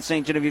Sansegraw on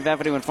St. Genevieve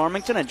Avenue in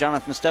Farmington and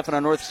Jonathan Steffen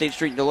on North State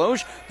Street in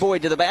Deloge.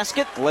 Boyd to the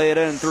basket, lay it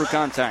in through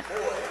contact.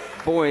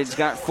 Boyd's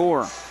got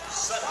 4.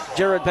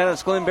 Jared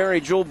Pettis, Glenn Berry,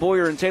 Joel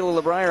Boyer, and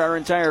Taylor LeBrier, our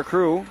entire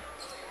crew.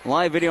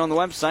 Live video on the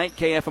website,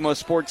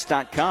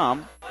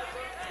 KFMOsports.com.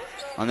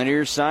 On the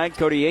near side,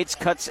 Cody Yates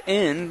cuts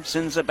in,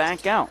 sends it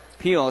back out.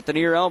 Peel at the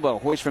near elbow,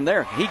 hoist from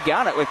there. He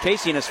got it with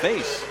Casey in his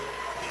face.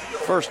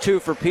 First 2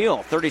 for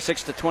Peel,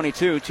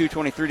 36-22,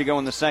 2:23 to go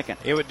in the second.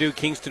 It would do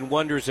Kingston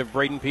wonders if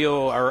Aiden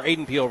Peel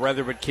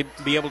would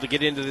be able to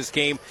get into this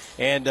game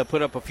and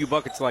put up a few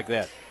buckets like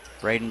that.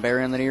 Braden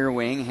Berry on the near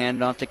wing,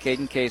 hand off to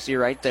Caden Casey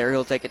right there.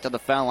 He'll take it to the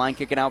foul line,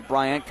 kick it out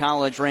Bryant.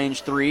 College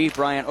range 3.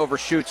 Bryant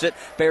overshoots it.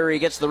 Berry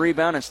gets the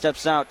rebound and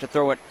steps out to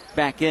throw it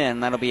back in.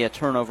 That'll be a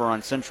turnover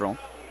on Central.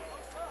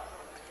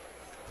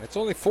 It's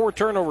only 4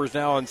 turnovers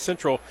now on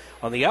Central.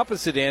 On the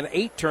opposite end,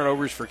 8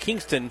 turnovers for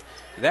Kingston.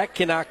 That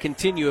cannot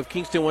continue if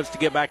Kingston wants to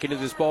get back into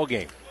this ball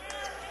game.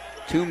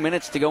 2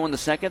 minutes to go in the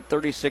second,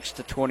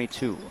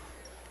 36-22.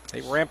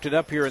 They ramped it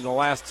up here in the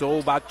last,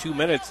 about 2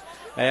 minutes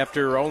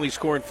after only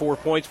scoring 4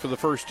 points for the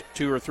first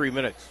 2 or 3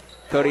 minutes.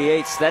 Cody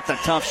Yates, that's a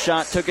tough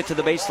shot. Took it to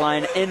the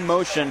baseline in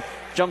motion.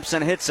 Jumps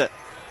and hits it.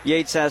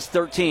 Yates has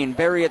 13.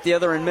 Berry at the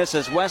other end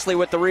misses. Wesley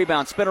with the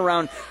rebound. Spin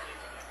around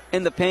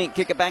in the paint,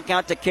 kick it back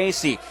out to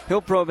Casey.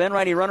 He'll probe in,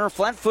 righty runner,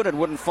 flat-footed,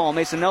 wouldn't fall.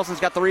 Mason Nelson's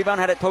got the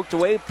rebound, had it poked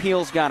away.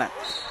 Peel's got it.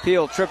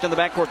 Peel tripped in the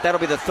backcourt. That'll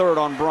be the third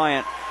on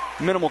Bryant.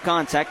 Minimal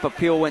contact, but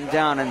Peel went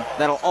down, and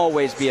that'll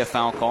always be a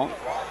foul call.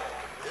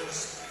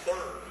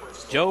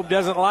 Job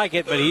doesn't like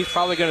it, but he's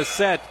probably going to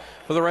set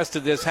for the rest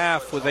of this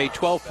half with a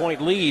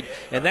 12-point lead,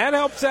 and that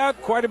helps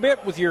out quite a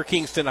bit with your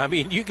Kingston. I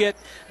mean, you get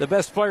the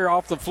best player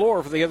off the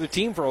floor for the other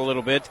team for a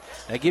little bit.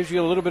 That gives you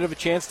a little bit of a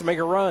chance to make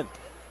a run.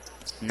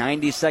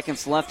 90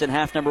 seconds left in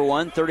half number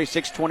 1,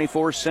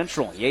 36-24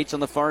 Central. Yates on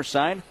the far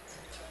side.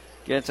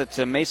 Gets it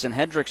to Mason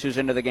Hendricks, who's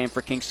into the game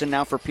for Kingston.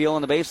 Now for Peel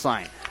on the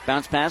baseline.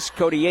 Bounce pass,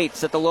 Cody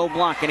Yates at the low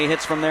block, and he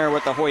hits from there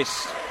with the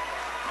hoist.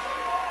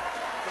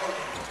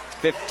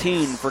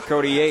 15 for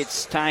Cody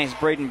Yates. Ties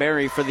Braden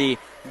Berry for the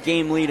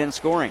game lead in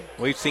scoring.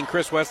 We've seen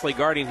Chris Wesley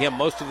guarding him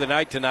most of the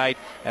night tonight,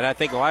 and I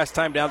think the last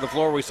time down the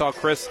floor we saw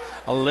Chris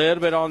a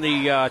little bit on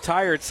the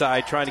tired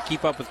side trying to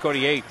keep up with Cody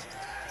Yates.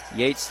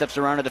 Yates steps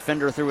around a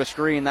defender through a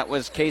screen. That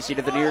was Casey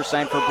to the near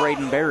side for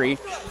Braden Berry.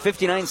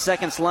 59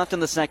 seconds left in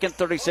the second,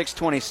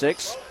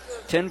 36-26.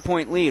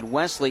 10-point lead.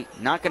 Wesley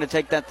not going to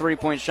take that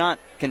three-point shot,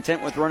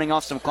 content with running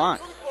off some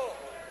clock.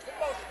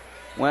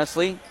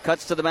 Wesley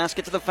cuts to the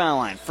basket to the foul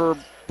line for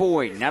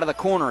Boyd. Out of the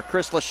corner,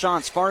 Chris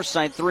LaChante's far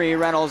side three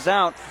rattles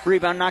out.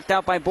 Rebound knocked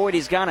out by Boyd.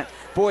 He's got it.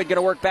 Boyd going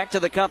to work back to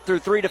the cup through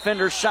three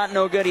defenders. Shot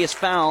no good. He is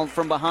fouled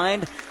from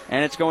behind,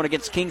 and it's going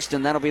against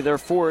Kingston. That'll be their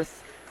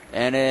fourth,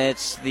 and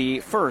it's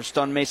the first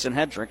on Mason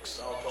Hendricks.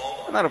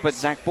 And that'll put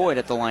Zach Boyd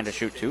at the line to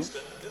shoot two.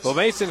 Well,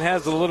 Mason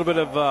has a little bit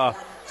of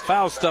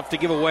foul stuff to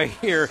give away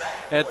here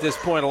at this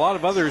point. A lot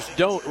of others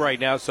don't right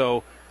now,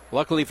 so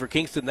luckily for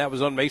Kingston, that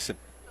was on Mason.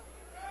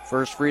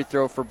 First free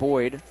throw for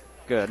Boyd.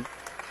 Good.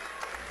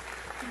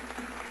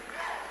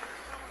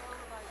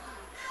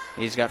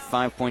 He's got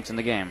 5 points in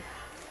the game.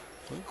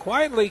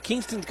 Quietly,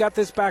 Kingston's got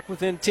this back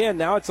within 10.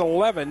 Now it's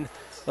 11.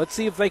 Let's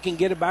see if they can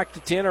get it back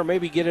to 10 or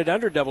maybe get it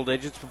under double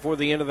digits before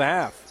the end of the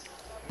half.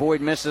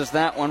 Boyd misses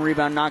that one.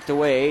 Rebound knocked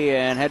away,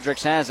 and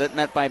Hendricks has it.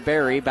 Met by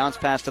Barry. Bounce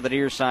pass to the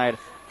near side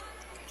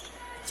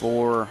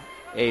for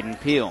Aiden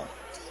Peel.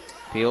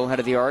 Peel head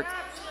of the arc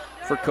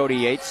for Cody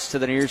Yates. To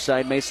the near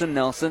side, Mason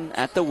Nelson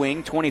at the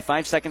wing.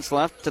 25 seconds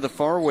left to the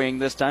far wing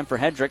this time for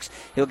Hendricks.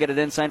 He'll get it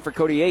inside for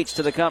Cody Yates.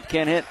 To the cup,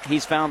 can't hit.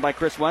 He's fouled by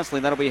Chris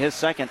Wesley. That'll be his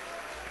second.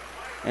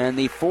 And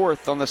the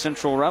fourth on the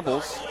Central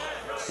Rebels.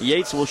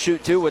 Yates will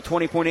shoot two with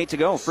 20.8 to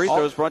go. Free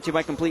throws brought to you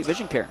by Complete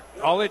Vision Care.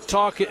 All it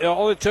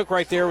took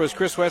right there was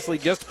Chris Wesley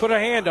just to put a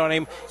hand on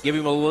him, give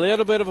him a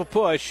little bit of a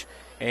push,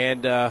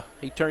 and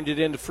he turned it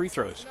into free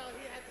throws.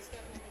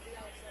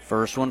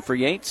 First one for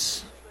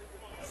Yates.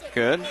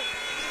 Good.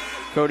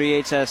 Cody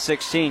Yates has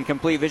 16.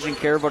 Complete Vision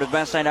Care voted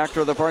best eye doctor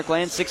of the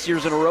Parkland 6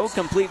 years in a row.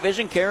 Complete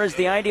Vision Care is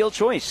the ideal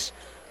choice.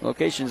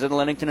 Locations in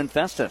Leadington and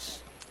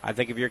Festus. I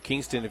think if you're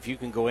Kingston, if you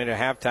can go into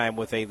halftime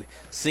with a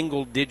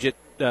single-digit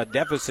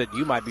deficit,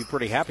 you might be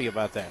pretty happy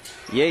about that.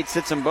 Yates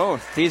hits them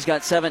both. He's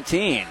got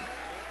 17.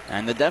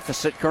 And the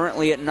deficit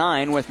currently at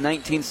 9 with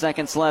 19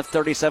 seconds left,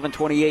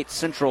 37-28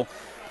 Central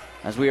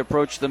as we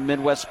approach the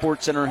Midwest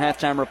Sports Center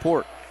halftime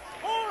report.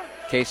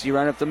 Casey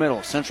right up the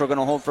middle. Central going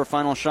to hold for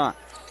final shot.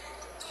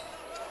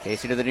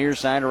 Casey to the near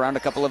side around a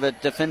couple of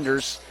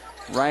defenders.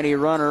 Righty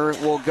runner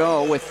will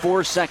go with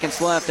 4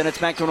 seconds left, and it's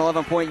back to an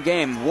 11-point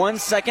game. 1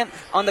 second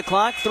on the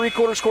clock.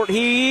 Three-quarters court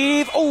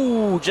heave.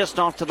 Oh, just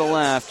off to the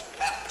left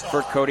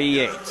for Cody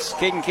Yates.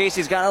 Caden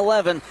Casey's got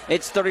 11.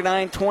 It's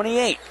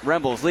 39-28.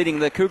 Rebels leading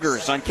the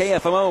Cougars on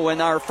KFMO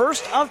in our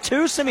first of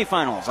two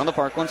semifinals on the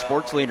Parkland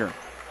Sports Leader.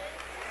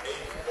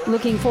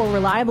 Looking for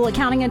reliable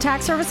accounting and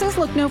tax services?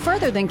 Look no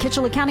further than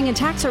Kitchell Accounting and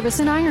Tax Service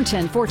in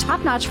Ironton. For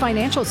top-notch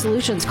financial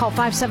solutions, call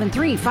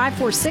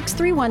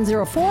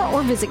 573-546-3104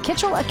 or visit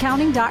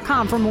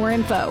KitchellAccounting.com for more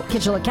info.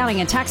 Kitchell Accounting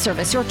and Tax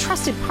Service, your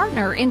trusted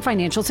partner in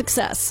financial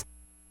success.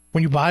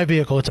 When you buy a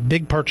vehicle, it's a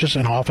big purchase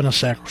and often a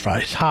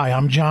sacrifice. Hi,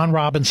 I'm John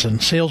Robinson,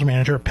 sales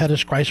manager at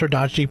Pettis Chrysler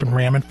Dodge Jeep and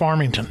Ram in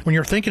Farmington. When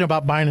you're thinking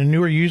about buying a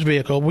new or used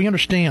vehicle, we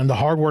understand the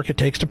hard work it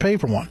takes to pay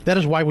for one. That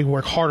is why we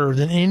work harder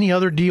than any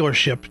other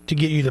dealership to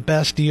get you the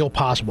best deal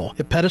possible.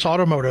 At Pettis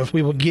Automotive,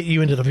 we will get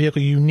you into the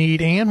vehicle you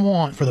need and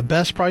want for the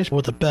best price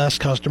with the best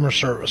customer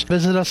service.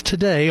 Visit us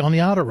today on the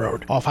Outer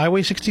Road off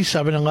Highway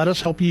 67 and let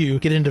us help you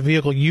get into the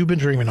vehicle you've been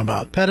dreaming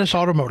about. Pettis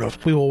Automotive,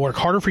 we will work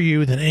harder for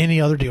you than any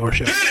other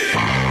dealership.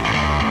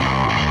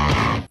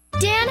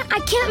 Dan, I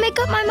can't make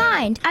up my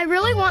mind. I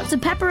really want some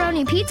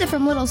pepperoni pizza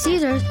from Little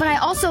Caesars, but I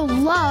also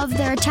love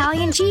their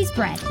Italian cheese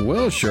bread.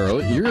 Well,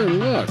 Charlotte, you're in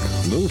luck.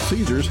 Little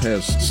Caesars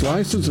has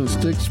slices and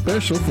sticks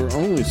special for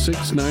only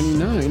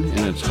 $6.99, and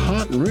it's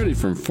hot and ready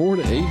from 4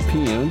 to 8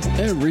 p.m.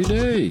 every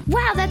day.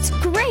 Wow, that's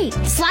great.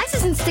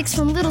 Slices and sticks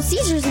from Little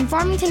Caesars in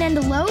Farmington and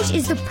Deloge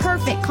is the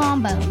perfect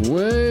combo.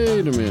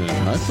 Wait a minute.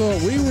 I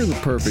thought we were the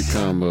perfect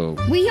combo.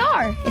 We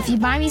are, if you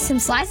buy me some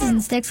slices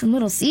and sticks from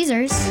Little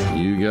Caesars.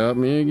 You got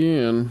me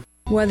again.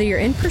 Whether you're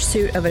in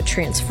pursuit of a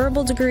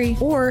transferable degree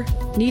or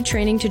need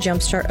training to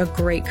jumpstart a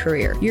great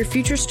career, your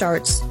future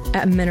starts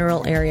at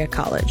Mineral Area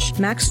College.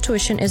 Max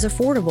tuition is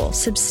affordable,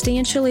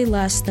 substantially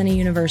less than a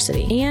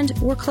university, and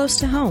we're close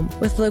to home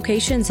with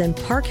locations in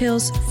Park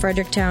Hills,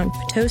 Fredericktown,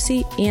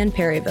 Potosi, and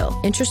Perryville.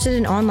 Interested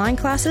in online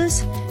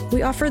classes?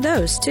 We offer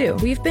those too.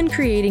 We've been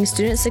creating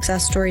student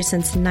success stories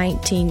since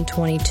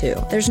 1922.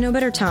 There's no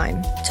better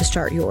time to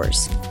start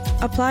yours.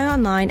 Apply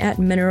online at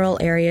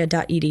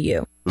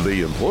mineralarea.edu.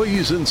 The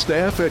employees and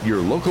staff at your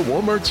local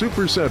Walmart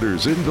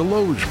Supercenters in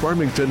Deloge,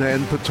 Farmington,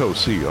 and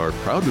Potosi are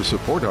proud to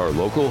support our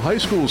local high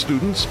school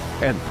students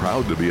and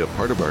proud to be a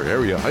part of our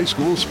area high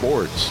school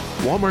sports.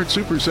 Walmart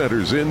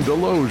Supercenters in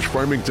Deloge,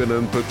 Farmington,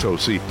 and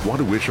Potosi want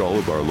to wish all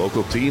of our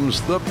local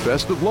teams the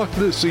best of luck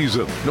this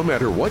season. No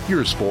matter what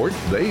your sport,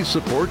 they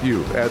support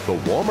you at the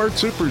Walmart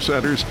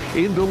Supercenters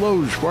in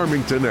Deloge,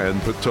 Farmington, and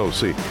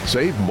Potosi.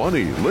 Save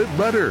money, live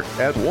better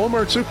at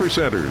Walmart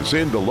Supercenters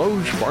in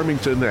Deloge,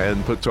 Farmington,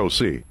 and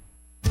Potosi.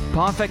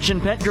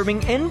 Pawfection Pet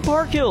Grooming in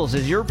Park Hills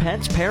is your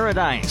pet's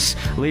paradise.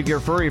 Leave your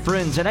furry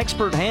friends in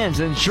expert hands,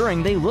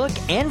 ensuring they look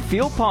and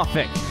feel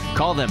perfect.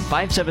 Call them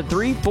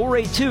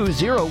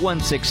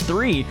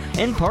 573-482-0163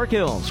 in Park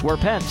Hills, where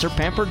pets are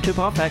pampered to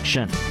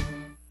perfection.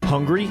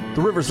 Hungry?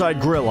 The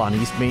Riverside Grill on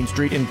East Main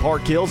Street in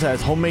Park Hills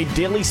has homemade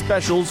daily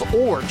specials,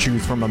 or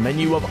choose from a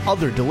menu of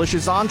other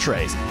delicious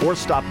entrees, or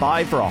stop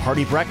by for a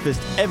hearty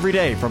breakfast every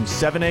day from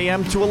 7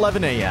 a.m. to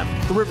 11 a.m.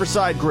 The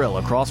Riverside Grill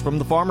across from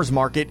the Farmers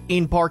Market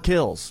in Park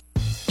Hills.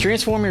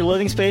 Transform your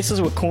living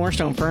spaces with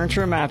Cornerstone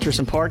Furniture and Mattress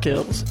in Park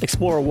Hills.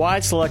 Explore a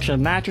wide selection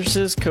of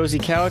mattresses, cozy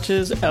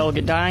couches,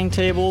 elegant dining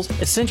tables,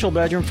 essential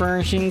bedroom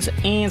furnishings,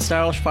 and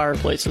stylish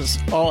fireplaces,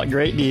 all at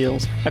great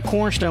deals. At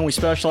Cornerstone, we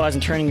specialize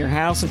in turning your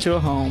house into a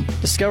home.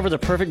 Discover the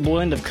perfect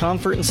blend of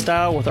comfort and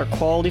style with our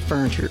quality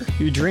furniture.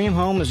 Your dream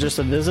home is just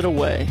a visit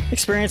away.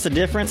 Experience the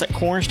difference at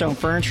Cornerstone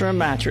Furniture and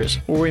Mattress,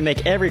 where we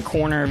make every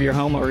corner of your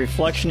home a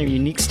reflection of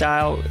unique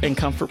style and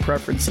comfort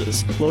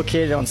preferences.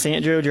 Located on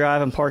St. Joe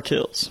Drive in Park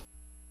Hills.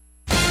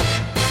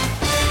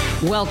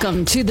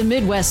 Welcome to the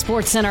Midwest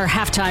Sports Center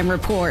Halftime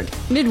Report.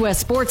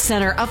 Midwest Sports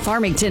Center of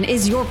Farmington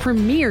is your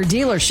premier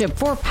dealership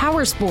for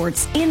power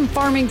sports in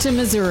Farmington,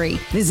 Missouri.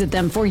 Visit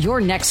them for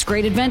your next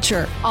great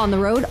adventure. On the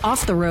road,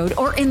 off the road,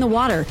 or in the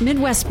water,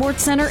 Midwest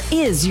Sports Center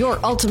is your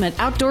ultimate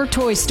outdoor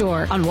toy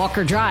store on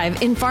Walker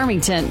Drive in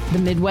Farmington. The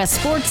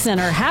Midwest Sports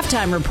Center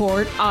Halftime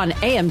Report on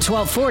AM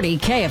 1240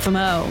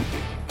 KFMO.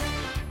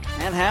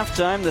 At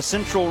halftime, the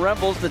Central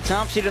Rebels, the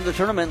top seed in the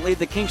tournament, lead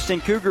the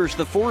Kingston Cougars,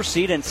 the 4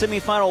 seed, in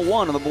semifinal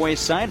 1 on the boys'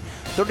 side,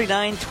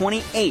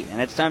 39-28.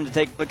 And it's time to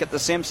take a look at the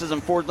Samson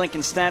and Ford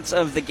Lincoln stats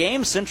of the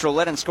game. Central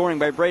led in scoring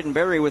by Braden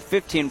Berry with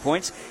 15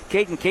 points.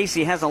 Caden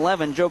Casey has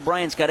 11. Joe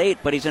Bryant's got 8,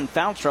 but he's in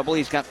foul trouble.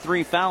 He's got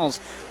 3 fouls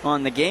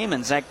on the game,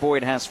 and Zach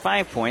Boyd has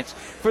 5 points.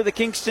 For the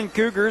Kingston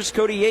Cougars,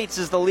 Cody Yates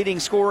is the leading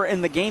scorer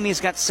in the game.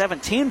 He's got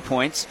 17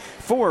 points,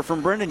 4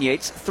 from Brendan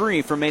Yates,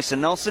 3 from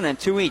Mason Nelson, and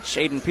 2 each,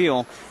 Aiden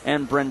Peel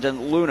and Brendan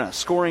Luna.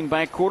 Scoring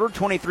by quarter,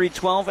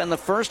 23-12 in the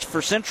first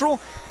for Central,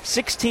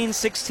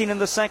 16-16 in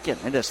the second.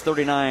 It is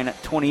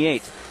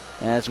 39-28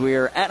 as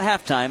we're at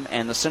halftime,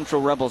 and the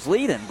Central Rebels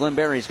lead, and Glenn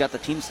Berry's got the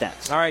team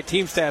stats. All right,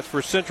 team stats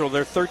for Central.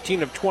 They're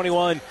 13 of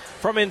 21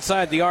 from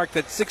inside the arc.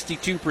 That's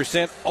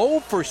 62%. 0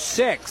 for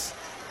 6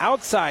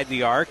 outside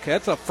the arc.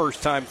 That's a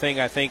first-time thing,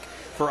 I think,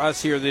 for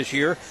us here this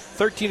year.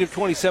 13 of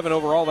 27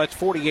 overall. That's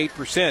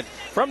 48%.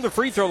 From the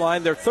free throw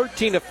line, they're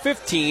 13 of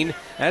 15.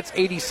 That's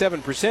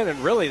 87%.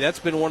 And really, that's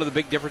been one of the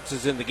big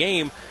differences in the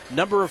game.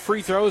 Number of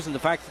free throws and the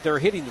fact that they're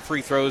hitting the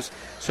free throws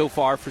so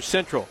far for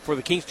Central. For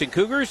the Kingston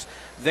Cougars,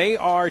 they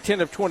are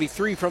 10 of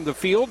 23 from the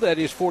field. That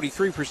is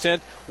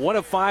 43%. 1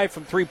 of 5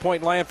 from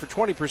three-point line for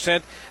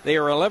 20%. They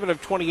are 11 of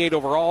 28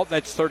 overall.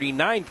 That's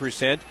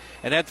 39%.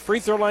 And at the free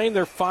throw line,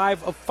 they're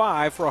 5 of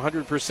 5 for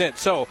 100%.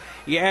 So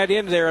you add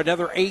in there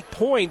another 8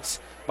 points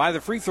by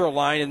the free throw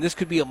line, and this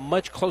could be a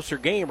much closer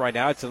game right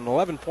now. It's an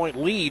 11-point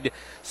lead.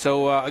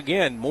 So,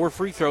 again, more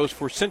free throws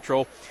for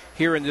Central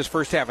here in this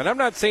first half. And I'm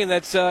not saying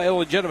that's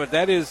illegitimate.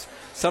 That is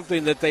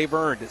something that they've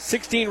earned.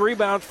 16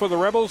 rebounds for the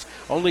Rebels,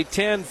 only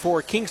 10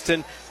 for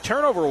Kingston.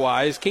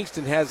 Turnover-wise,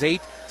 Kingston has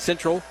 8,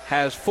 Central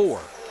has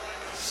 4.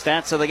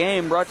 Stats of the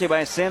game brought to you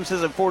by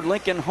Samson and Ford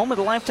Lincoln, home with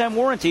a lifetime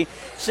warranty.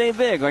 Save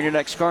big on your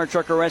next car,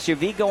 truck, or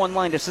SUV. Go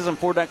online to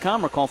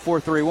SisonFord.com or call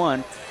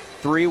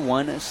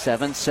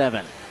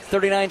 431-3177.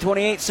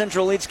 39-28,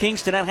 Central leads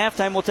Kingston at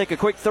halftime. We'll take a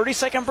quick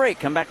 30-second break.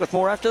 Come back with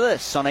more after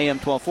this on AM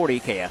 1240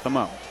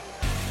 KFMO.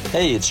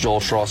 Hey, it's Joel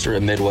Schlosser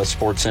at Midwest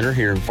Sports Center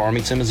here in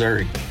Farmington,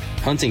 Missouri.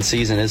 Hunting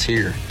season is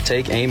here.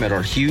 Take aim at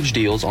our huge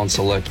deals on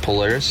select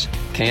Polaris,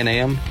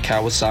 Can-Am,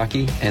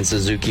 Kawasaki, and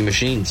Suzuki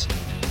machines.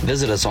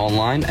 Visit us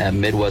online at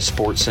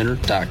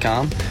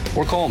MidwestSportsCenter.com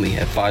or call me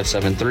at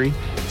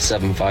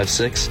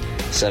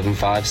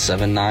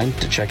 573-756-7579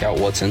 to check out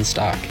what's in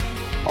stock.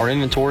 Our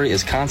inventory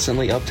is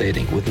constantly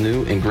updating with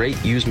new and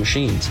great used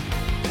machines.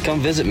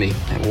 Come visit me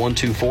at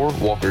 124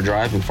 Walker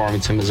Drive in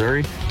Farmington,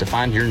 Missouri to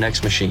find your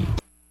next machine.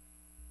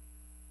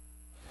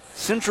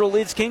 Central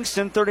leads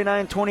Kingston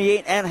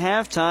 39-28 at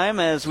halftime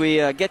as we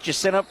get you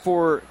set up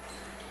for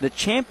the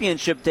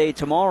championship day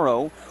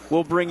tomorrow.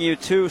 We'll bring you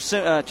two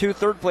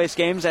third-place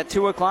games at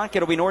 2 o'clock.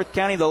 It'll be North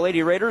County, the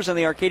Lady Raiders, and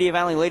the Arcadia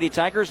Valley Lady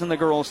Tigers in the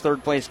girls'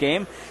 third-place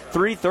game.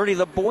 3:30,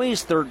 the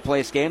boys'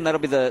 third-place game. That'll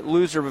be the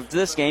loser of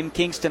this game,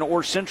 Kingston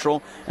or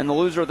Central, and the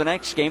loser of the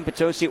next game,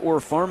 Potosi or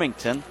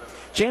Farmington.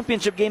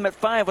 Championship game at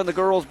 5 on the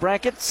girls'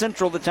 bracket.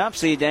 Central, the top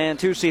seed, and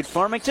 2 seed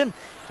Farmington.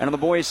 And on the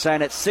boys'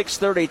 side at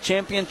 6:30,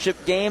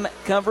 championship game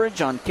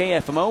coverage on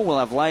KFMO. We'll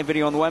have live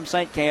video on the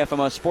website,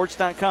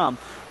 KFMOsports.com,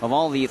 of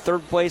all the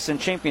third place and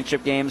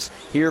championship games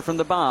here from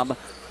the Bob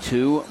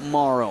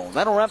tomorrow.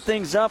 That'll wrap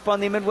things up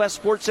on the Midwest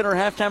Sports Center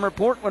halftime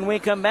report. When we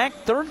come back,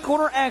 third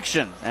quarter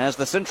action as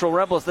the Central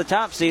Rebels, the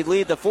top seed,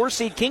 lead the 4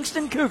 seed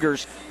Kingston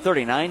Cougars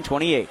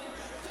 39-28.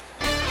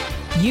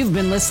 You've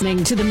been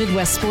listening to the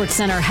Midwest Sports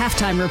Center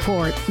Halftime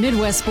Report.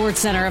 Midwest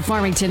Sports Center of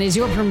Farmington is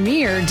your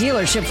premier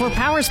dealership for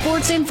power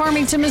sports in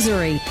Farmington,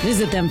 Missouri.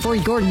 Visit them for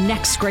your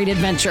next great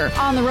adventure.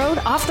 On the road,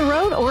 off the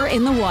road, or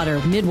in the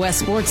water, Midwest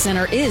Sports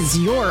Center is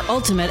your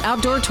ultimate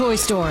outdoor toy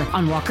store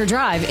on Walker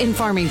Drive in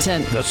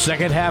Farmington. The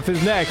second half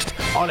is next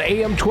on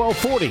AM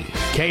 1240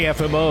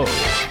 KFMO.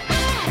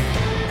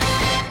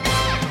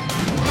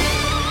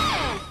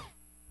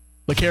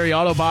 LeCarry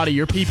Auto Body,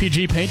 your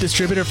PPG paint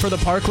distributor for the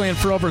Parkland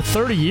for over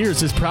 30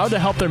 years, is proud to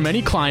help their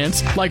many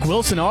clients like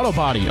Wilson Auto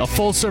Body, a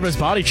full-service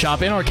body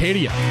shop in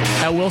Arcadia.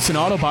 At Wilson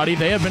Auto Body,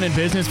 they have been in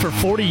business for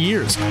 40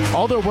 years.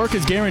 All their work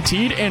is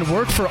guaranteed and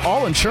work for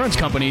all insurance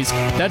companies.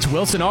 That's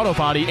Wilson Auto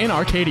Body in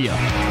Arcadia.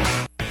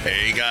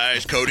 Hey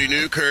guys, Cody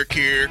Newkirk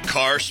here,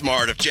 Car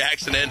Smart of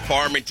Jackson and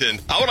Farmington.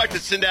 I would like to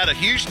send out a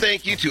huge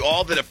thank you to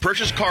all that have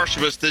purchased cars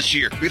from us this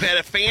year. We've had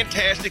a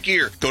fantastic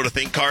year. Go to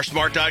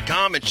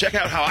thinkcarsmart.com and check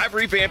out how I've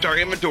revamped our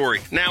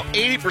inventory. Now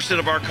 80%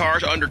 of our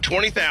cars are under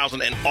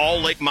 $20,000 and all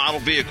late model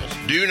vehicles.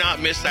 Do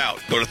not miss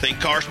out. Go to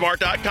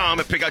thinkcarsmart.com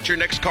and pick out your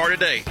next car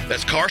today.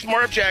 That's Car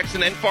Smart of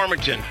Jackson and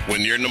Farmington.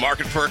 When you're in the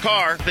market for a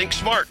car, think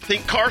smart,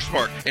 think Car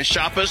Smart, and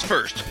shop us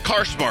first.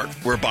 Car Smart,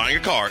 where buying a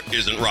car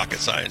isn't rocket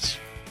science.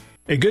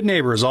 A good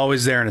neighbor is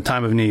always there in a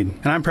time of need,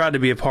 and I'm proud to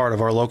be a part of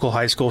our local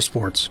high school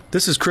sports.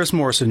 This is Chris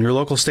Morrison, your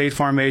local State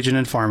Farm agent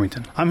in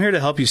Farmington. I'm here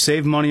to help you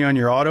save money on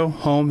your auto,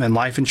 home, and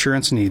life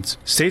insurance needs.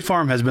 State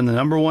Farm has been the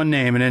 #1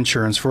 name in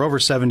insurance for over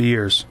 70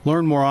 years.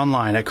 Learn more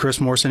online at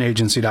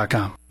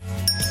chrismorrisonagency.com.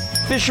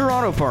 Fisher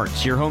Auto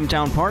Parts, your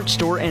hometown parts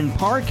store in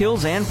Park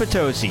Hills and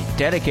Potosi,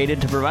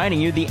 dedicated to providing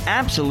you the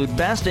absolute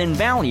best in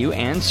value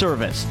and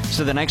service.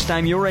 So the next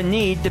time you're in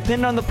need,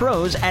 depend on the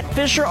pros at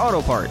Fisher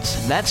Auto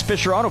Parts. That's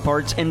Fisher Auto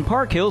Parts in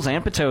Park Hills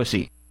and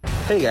Potosi.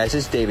 Hey guys,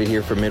 it's David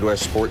here from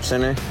Midwest Sports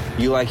Center.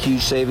 You like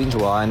huge savings?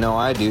 Well, I know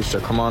I do, so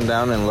come on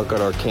down and look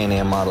at our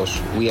Can-Am models.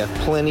 We have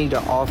plenty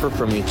to offer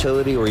from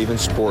utility or even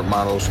sport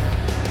models.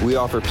 We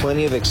offer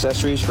plenty of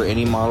accessories for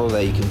any model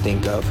that you can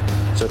think of.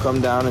 So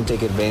come down and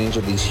take advantage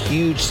of these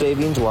huge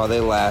savings while they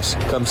last.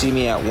 Come see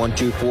me at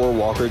 124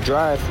 Walker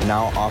Drive,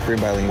 now offering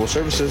bilingual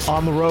services.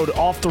 On the road,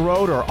 off the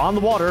road, or on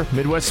the water,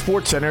 Midwest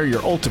Sports Center,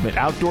 your ultimate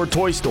outdoor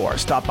toy store.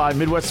 Stop by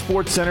Midwest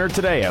Sports Center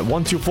today at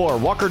 124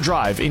 Walker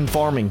Drive in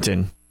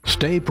Farmington.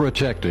 Stay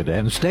protected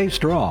and stay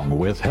strong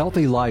with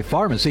Healthy Life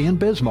Pharmacy in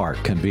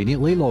Bismarck.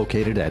 Conveniently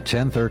located at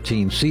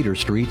 1013 Cedar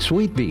Street,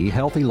 Suite B,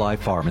 Healthy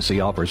Life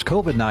Pharmacy offers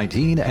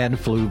COVID-19 and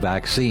flu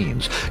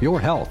vaccines. Your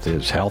health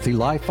is Healthy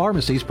Life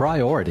Pharmacy's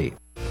priority.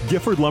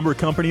 Gifford Lumber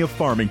Company of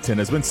Farmington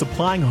has been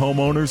supplying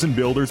homeowners and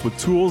builders with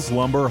tools,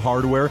 lumber,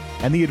 hardware,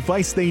 and the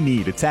advice they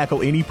need to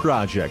tackle any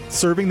project,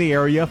 serving the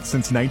area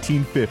since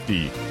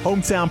 1950.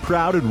 Hometown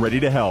proud and ready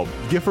to help.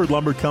 Gifford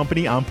Lumber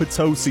Company on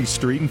Potosi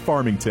Street in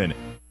Farmington.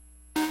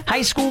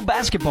 High school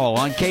basketball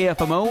on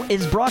KFMO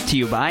is brought to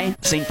you by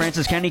St.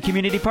 Francis County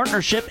Community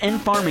Partnership in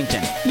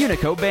Farmington,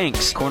 Unico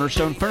Banks,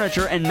 Cornerstone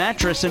Furniture and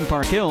Mattress in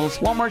Park Hills,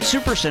 Walmart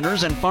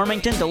Supercenters in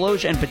Farmington,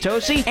 Deloge, and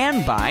Potosi,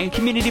 and by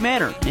Community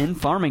Manor in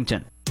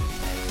Farmington.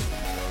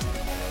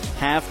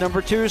 Half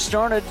number 2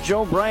 started.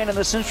 Joe Bryant and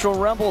the Central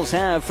Rebels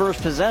have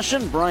first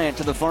possession. Bryant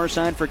to the far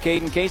side for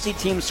Caden Casey.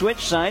 Team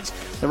switch sides.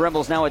 The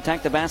Rebels now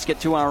attack the basket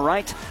to our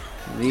right.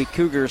 The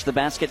Cougars, the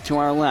basket to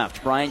our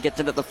left. Bryant gets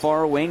it at the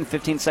far wing.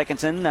 15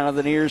 seconds in. Now to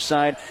the near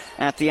side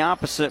at the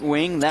opposite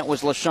wing. That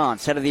was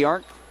LaChance. Head of the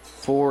arc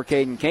for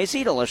Caden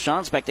Casey to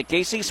LaChance. Back to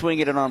Casey.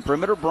 Swinging it on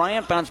perimeter.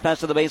 Bryant bounce pass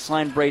to the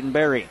baseline. Braden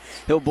Berry.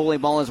 He'll bully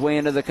ball his way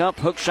into the cup.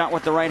 Hook shot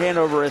with the right hand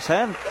over his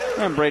head.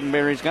 And Braden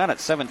Berry's got it.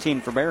 17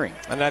 for Berry.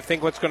 And I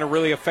think what's going to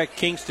really affect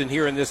Kingston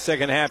here in this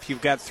second half,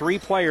 you've got 3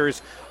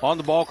 players on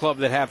the ball club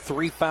that have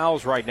 3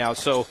 fouls right now.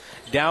 So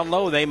down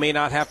low, they may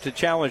not have to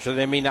challenge, or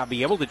they may not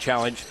be able to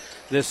challenge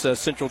this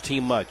Central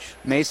team much.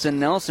 Mason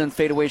Nelson,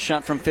 fadeaway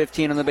shot from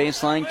 15 on the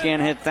baseline.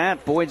 Can't hit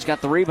that. Boyd's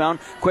got the rebound.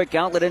 Quick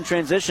outlet in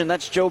transition.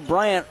 That's Joe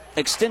Bryant.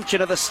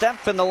 Extension of the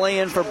step and the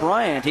lay-in for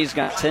Bryant. He's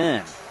got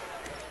 10.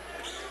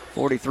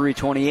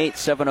 43-28,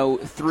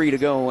 7:03 to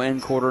go in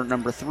quarter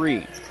number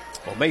 3.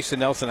 Well, Mason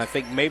Nelson, I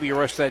think maybe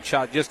rushed that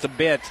shot just a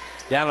bit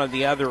down on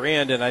the other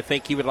end, and I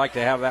think he would like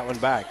to have that one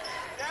back.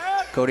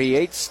 Cody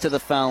Yates to the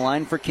foul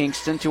line for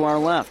Kingston to our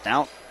left.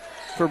 Out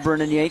for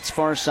Brennan Yates,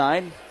 far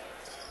side.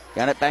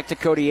 Got it back to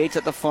Cody Yates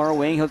at the far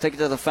wing. He'll take it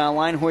to the foul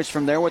line. Hoist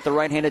from there with the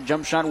right-handed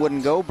jump shot.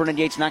 Wouldn't go. Brennan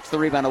Yates knocks the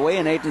rebound away,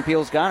 and Aiden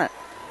Peel's got it.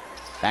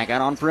 Back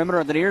out on perimeter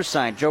at the near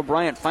side. Joe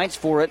Bryant fights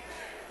for it,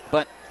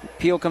 but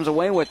Peel comes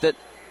away with it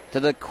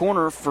to the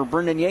corner for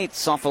Brendan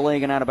Yates, off the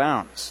leg and out of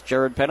bounds.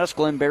 Jared Pettis,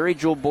 Glenn Berry,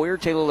 Jewel Boyer,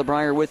 Taylor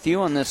LeBrier with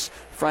you on this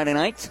Friday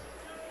night.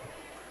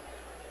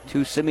 2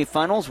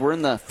 semifinals. We're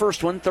in the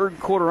first one, third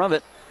quarter of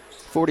it.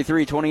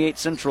 43-28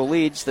 Central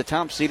leads the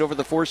top seed over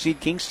the 4-seed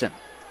Kingston.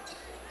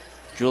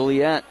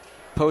 Juliet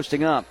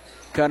posting up,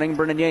 cutting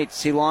Brendan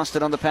Yates. He lost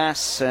it on the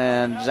pass,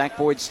 and Zach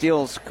Boyd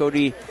steals.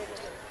 Cody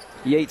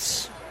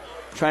Yates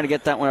trying to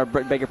get that one, or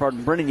beg your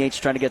pardon, Brendan Yates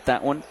trying to get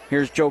that one.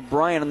 Here's Joe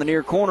Bryant in the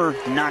near corner,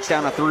 knocks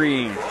down a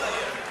 3.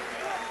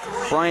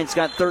 Bryant's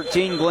got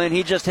 13, Glenn.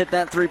 He just hit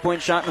that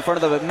 3-point shot in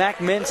front of the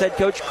Mac Men's head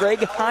coach Greg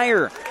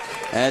Heyer,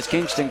 as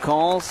Kingston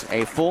calls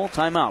a full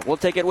timeout. We'll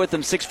take it with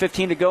them.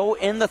 6:15 to go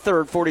in the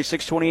third.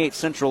 46-28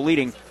 Central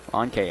leading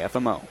on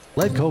KFMO.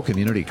 Ledco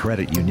Community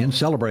Credit Union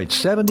celebrates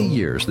 70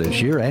 years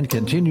this year and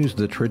continues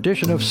the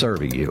tradition of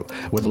serving you.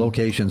 With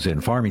locations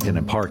in Farmington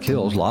and Park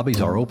Hills,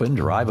 lobbies are open,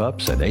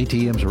 drive-ups, and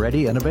ATMs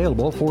ready and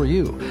available for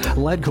you.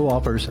 Ledco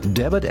offers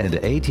debit and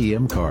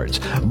ATM cards,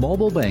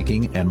 mobile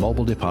banking, and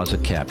mobile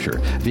deposit capture.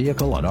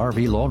 Vehicle and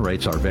RV loan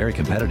rates are very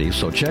competitive,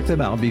 so check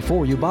them out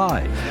before you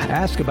buy.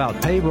 Ask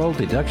about payroll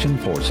deduction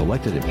for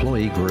selected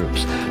employee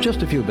groups.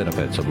 Just a few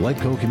benefits of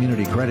Ledco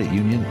Community Credit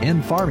Union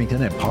in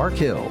Farmington and Park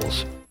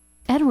Hills.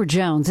 Edward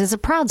Jones is a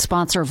proud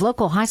sponsor of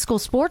local high school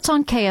sports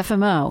on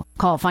KFMO.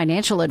 Call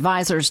financial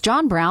advisors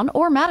John Brown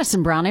or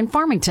Madison Brown in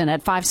Farmington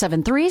at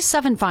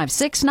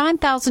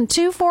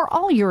 573-756-9002 for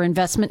all your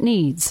investment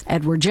needs.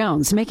 Edward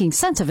Jones, making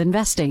sense of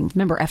investing.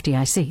 Member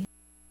FDIC.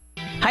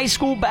 High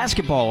school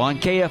basketball on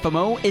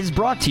KFMO is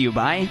brought to you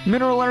by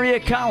Mineral Area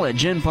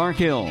College in Park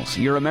Hills,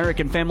 your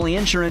American Family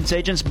Insurance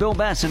agents Bill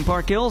Bess in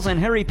Park Hills and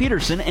Harry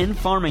Peterson in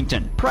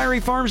Farmington,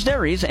 Prairie Farms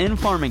Dairies in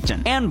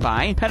Farmington, and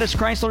by Pettis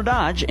Chrysler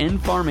Dodge in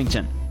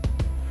Farmington.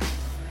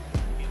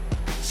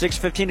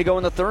 6:15 to go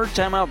in the third.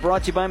 Timeout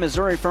brought to you by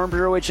Missouri Farm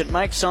Bureau agent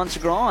Mike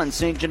Sansegras on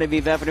St.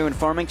 Genevieve Avenue in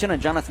Farmington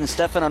and Jonathan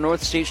Steffen on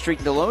North State Street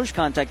in Deloge.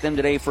 Contact them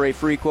today for a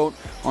free quote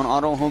on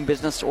auto, home,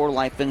 business, or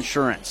life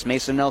insurance.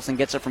 Mason Nelson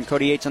gets it from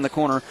Cody Yates in the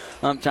corner.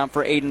 Up top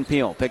for Aiden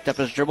Peel. Picked up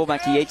his dribble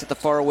back to Yates at the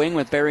far wing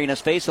with Barry in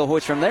his face. He'll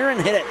hoist from there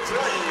and hit it.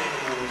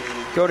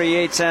 Cody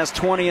Yates has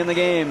 20 in the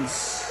game.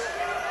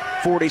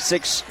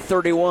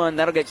 46-31.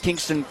 That'll get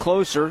Kingston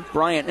closer.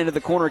 Bryant into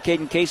the corner.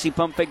 Caden Casey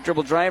pump fake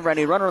dribble drive.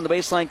 Righty runner on the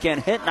baseline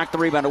can't hit. Knocked the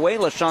rebound away.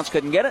 LaChance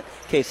couldn't get it.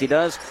 Casey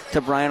does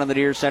to Bryant on the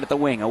near side at the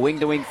wing. A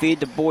wing-to-wing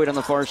feed to Boyd on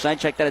the far side.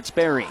 Check that, it's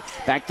Barry.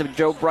 Back to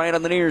Joe Bryant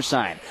on the near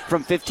side.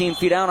 From 15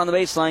 feet out on the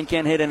baseline.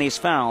 Can't hit and he's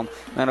fouled.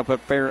 That'll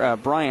put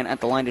Bryant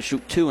at the line to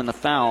shoot 2, and the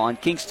foul on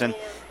Kingston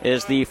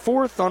is the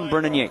 4th on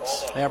Brendan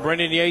Yates. Yeah,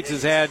 Brendan Yates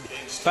has had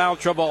foul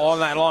trouble all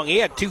night long. He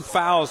had 2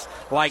 fouls,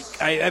 I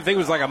think it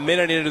was like a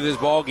minute into this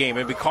ball game,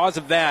 and because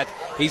of that,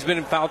 he's been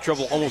in foul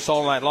trouble almost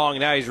all night long,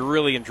 and now he's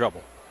really in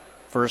trouble.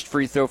 First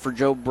free throw for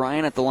Joe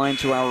Bryant at the line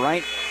to our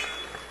right.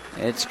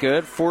 It's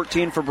good.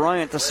 14 for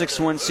Bryant, the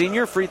 6'1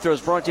 senior. Free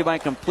throws brought to you by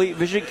Complete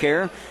Vision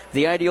Care,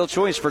 the ideal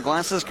choice for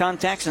glasses,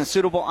 contacts, and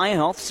suitable eye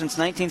health since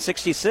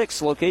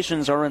 1966.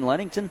 Locations are in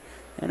Leadington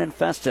and in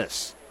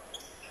Festus.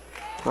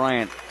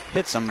 Bryant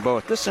hits them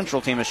both. This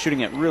Central team is shooting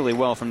it really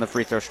well from the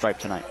free throw stripe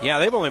tonight. Yeah,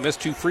 they've only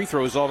missed 2 free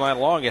throws all night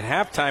long. At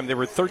halftime, they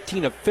were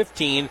 13 of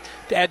 15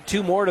 to add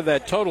 2 more to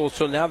that total,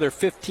 so now they're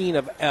 15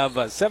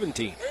 of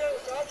 17.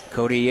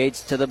 Cody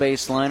Yates to the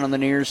baseline on the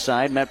near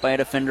side, met by a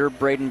defender,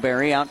 Braden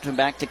Berry. Out to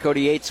back to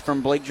Cody Yates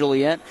from Blake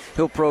Juliet.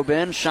 He'll probe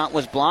in. Shot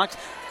was blocked.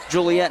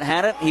 Juliet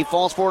had it. He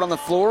falls forward on the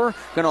floor.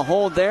 Going to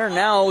hold there.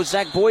 Now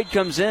Zach Boyd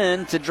comes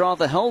in to draw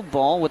the held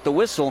ball with the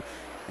whistle,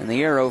 and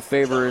the arrow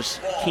favors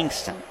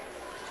Kingston.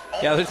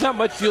 Yeah, there's not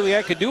much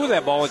Juliet could do with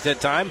that ball at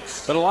that time,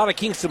 but a lot of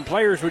Kingston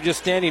players were just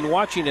standing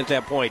watching at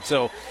that point.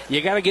 So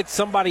you got to get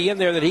somebody in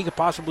there that he could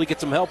possibly get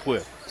some help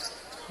with.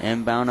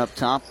 Inbound up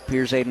top,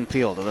 here's Aiden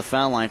Peel to the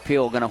foul line.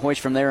 Peel going to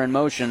hoist from there in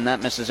motion.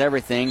 That misses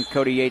everything.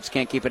 Cody Yates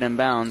can't keep it in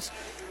bounds.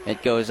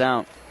 It goes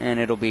out, and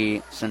it'll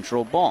be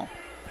Central ball.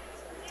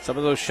 Some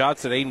of those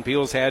shots that Aiden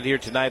Peel's had here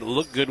tonight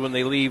look good when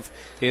they leave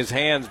his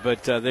hands,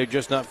 but they're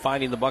just not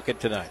finding the bucket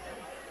tonight.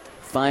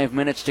 5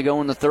 minutes to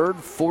go in the third,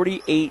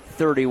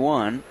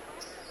 48-31.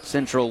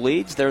 Central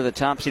leads. They're the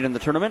top seed in the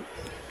tournament.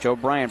 Joe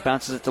Bryant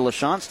bounces it to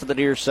LaChance to the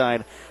near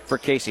side for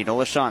Casey. To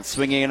LaChance,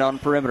 swinging it on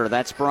perimeter.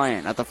 That's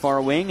Bryant at the far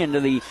wing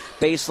into the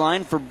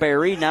baseline for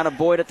Barry. Now to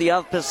Boyd at the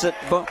opposite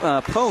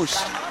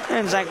post.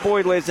 And Zach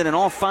Boyd lays it in.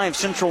 All 5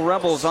 Central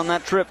Rebels on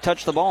that trip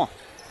touch the ball.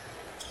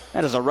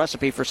 That is a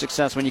recipe for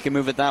success when you can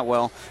move it that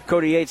well.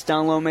 Cody Yates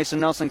down low. Mason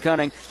Nelson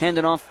cutting.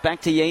 Handing off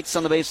back to Yates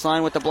on the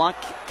baseline with the block.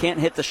 Can't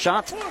hit the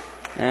shot.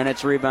 And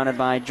it's rebounded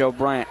by Joe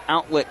Bryant.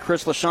 Outlet,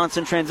 Chris LaChance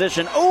in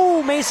transition.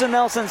 Oh, Mason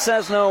Nelson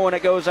says no, and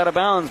it goes out of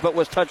bounds, but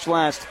was touched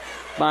last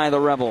by the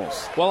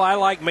Rebels. Well, I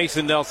like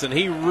Mason Nelson.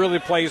 He really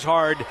plays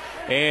hard,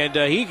 and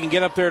he can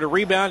get up there to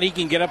rebound. He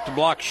can get up to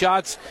block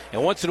shots,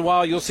 and once in a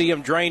while you'll see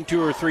him drain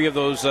 2 or 3 of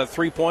those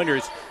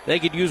three-pointers. They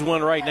could use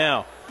one right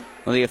now.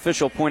 Well, the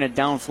official pointed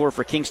down floor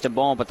for Kingston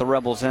ball, but the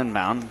Rebels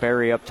inbound.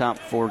 Barry up top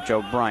for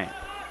Joe Bryant.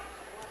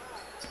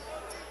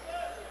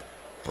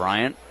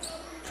 Bryant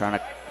trying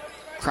to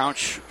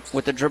crouch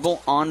with the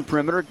dribble on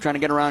perimeter, trying to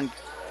get around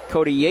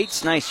Cody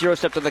Yates. Nice Euro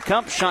step to the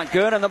cup. Shot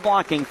good, and the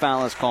blocking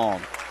foul is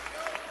called.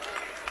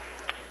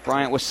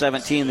 Bryant with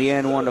 17, the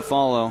and 1 to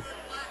follow.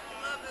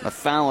 The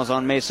foul is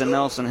on Mason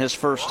Nelson, his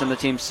first and the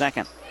team's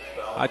second.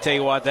 I tell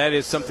you what, that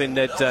is something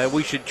that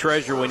we should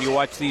treasure when you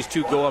watch these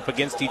two go up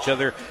against each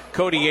other.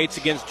 Cody Yates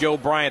against Joe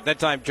Bryant. That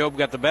time Joe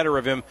got the better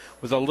of him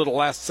with a little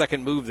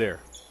last-second move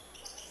there.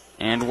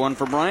 And 1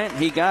 for Bryant.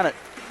 He got it.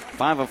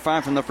 5 of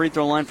 5 from the free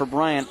throw line for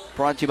Bryant.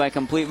 Brought to you by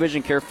Complete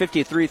Vision Care.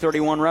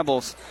 53-31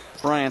 Rebels.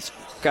 Bryant's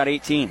got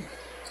 18.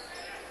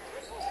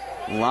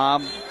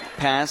 Lob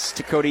pass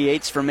to Cody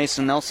Yates for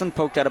Mason Nelson.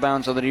 Poked out of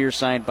bounds on the near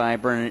side by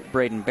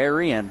Braden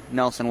Berry, and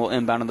Nelson will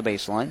inbound on the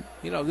baseline.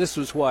 You know, this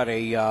was what,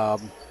 a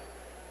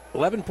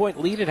 11-point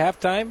lead at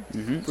halftime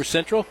for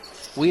Central.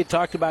 We had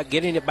talked about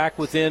getting it back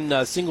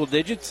within single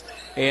digits,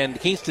 and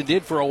Kingston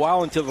did for a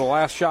while until the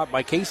last shot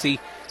by Casey.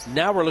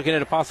 Now we're looking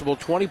at a possible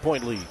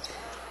 20-point lead.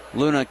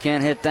 Luna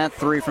can't hit that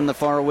three from the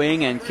far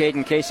wing, and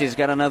Caden Casey's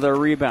got another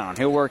rebound.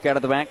 He'll work out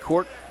of the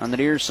backcourt on the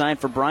near side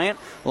for Bryant.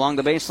 Along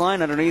the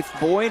baseline, underneath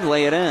Boyd,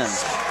 lay it in.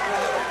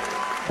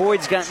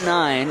 Boyd's got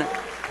 9,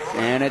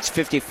 and it's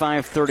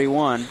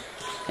 55-31,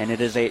 and it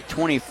is a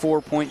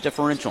 24-point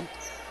differential.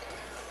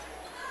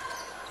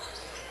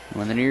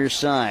 On the near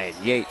side,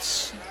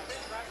 Yates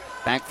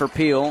back for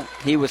Peel.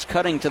 He was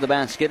cutting to the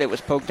basket. It was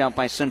poked out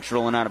by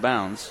Central and out of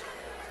bounds.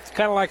 It's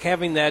kind of like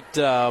having that,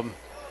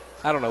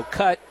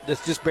 cut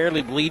that's just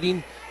barely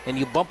bleeding, and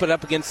you bump it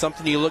up against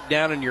something, you look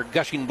down, and you're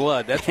gushing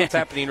blood. That's what's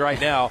happening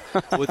right now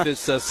with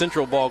this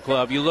Central Ball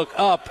Club. You look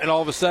up, and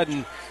all of a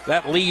sudden,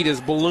 that lead is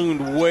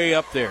ballooned way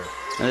up there.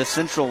 And the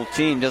Central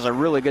team does a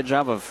really good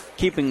job of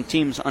keeping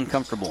teams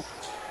uncomfortable.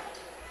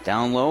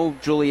 Down low,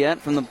 Juliet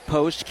from the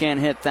post can't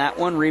hit that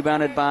one.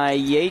 Rebounded by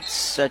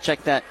Yates.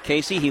 Check that,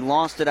 Casey. He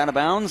lost it out of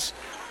bounds,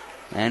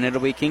 and it'll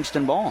be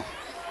Kingston ball.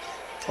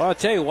 Well, I'll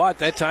tell you what,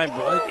 that time,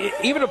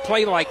 even a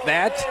play like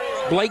that,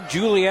 Blake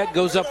Juliet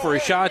goes up for a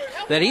shot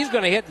that he's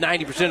going to hit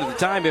 90% of the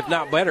time, if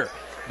not better.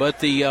 But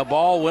the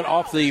ball went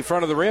off the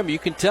front of the rim. You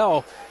can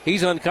tell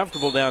he's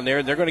uncomfortable down there,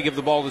 and they're going to give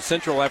the ball to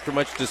Central after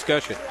much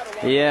discussion.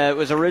 Yeah, it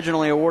was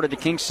originally awarded to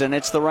Kingston.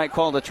 It's the right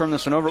call to turn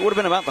this one over. It would have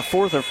been about the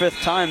 4th or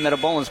 5th time that a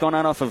ball has gone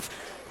out off of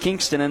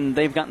Kingston, and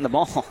they've gotten the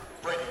ball.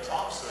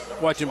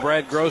 Watching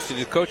Brad Gross and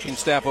his coaching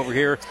staff over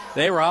here,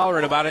 they were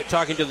hollering about it,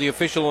 talking to the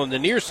official on the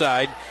near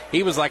side.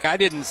 He was like, I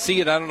didn't see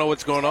it, I don't know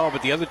what's going on,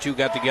 but the other two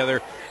got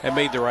together and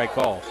made the right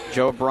call.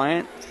 Joe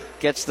Bryant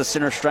gets the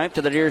center stripe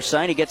to the near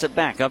side. He gets it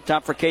back. Up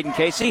top for Caden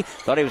Casey.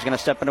 Thought he was going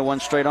to step into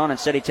one straight on.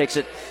 Instead, he takes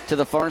it to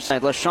the far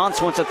side.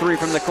 LaChance wants a three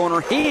from the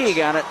corner. He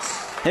got it.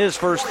 His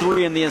first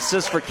three and the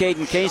assist for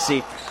Caden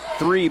Casey.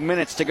 3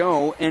 minutes to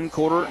go in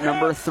quarter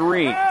number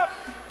 3.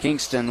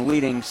 Kingston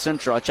leading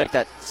Central. Check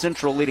that.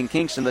 Central leading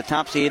Kingston, the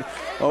top seed,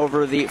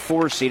 over the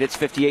 4 seed. It's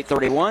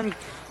 58-31.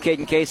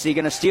 Caden Casey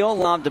going to steal.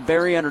 Lob to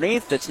Barry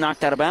underneath. It's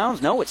knocked out of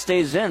bounds. No, it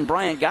stays in.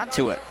 Bryant got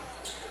to it.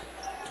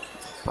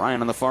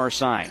 Bryant on the far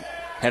side.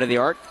 Head of the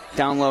arc.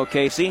 Down low,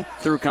 Casey.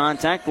 Through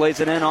contact. Lays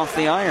it in off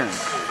the iron.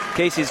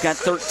 Casey's got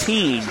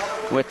 13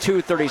 with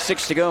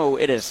 2:36 to go.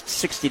 It is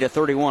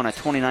 60-31, a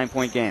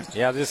 29-point game.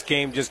 Yeah, this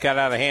game just got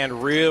out of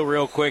hand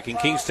real quick, and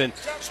Kingston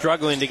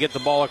struggling to get the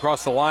ball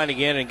across the line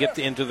again and get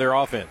into their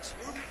offense.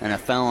 And a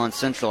foul on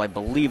Central. I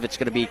believe it's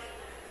going to be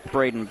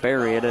Braden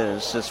Berry. It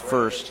is his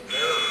first.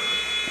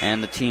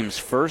 And the team's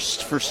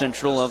first for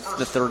Central of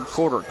the third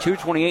quarter.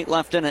 2:28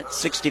 left in it,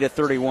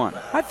 60-31.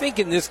 I think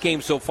in this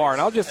game so far,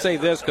 and I'll just say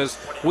this because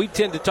we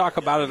tend to talk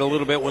about it a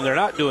little bit when they're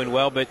not doing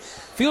well, but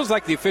feels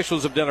like the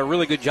officials have done a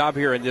really good job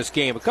here in this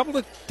game. A couple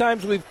of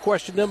times we've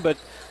questioned them, but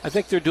I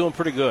think they're doing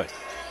pretty good.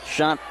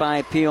 Shot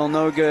by Peel,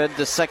 no good.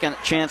 The second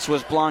chance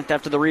was blocked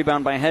after the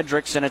rebound by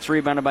Hendricks, and it's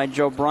rebounded by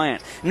Joe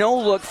Bryant. No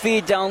look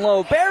feed down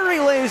low. Barry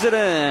lays it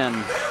in.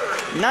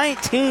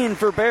 19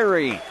 for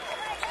Barry.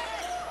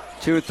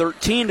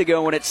 2:13 to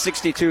go, and it's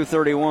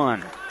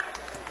 62-31.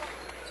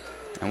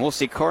 And we'll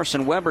see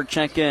Carson Weber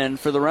check in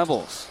for the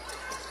Rebels.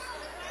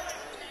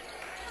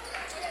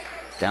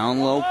 Down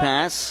low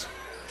pass.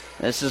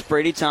 This is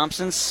Brady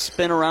Thompson.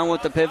 Spin around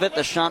with the pivot.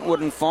 The shot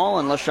wouldn't fall,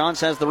 and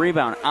LaChance has the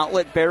rebound.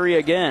 Outlet Barry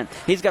again.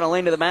 He's got a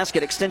lane to the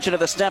basket. Extension of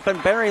the step,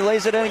 and Barry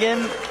lays it in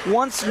again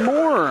once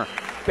more.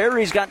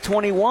 Barry's got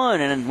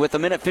 21, and with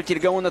 1:50 to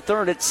go in the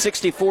third, it's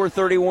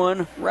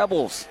 64-31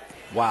 Rebels.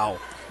 Wow.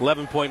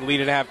 11-point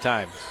lead at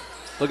halftime.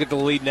 Look at the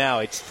lead now.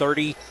 It's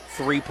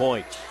 33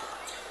 points.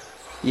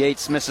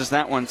 Yates misses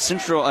that one.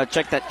 Central,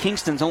 check that.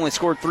 Kingston's only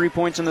scored 3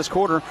 points in this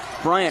quarter.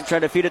 Bryant tried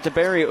to feed it to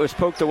Barry. It was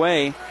poked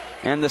away.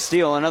 And the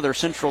steal, another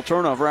Central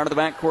turnover out of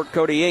the backcourt.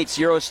 Cody Yates,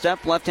 Euro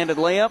step, left-handed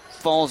layup,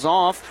 falls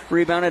off.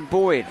 Rebounded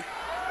Boyd.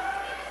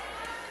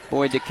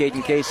 Boyd to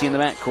Caden Casey in the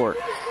backcourt.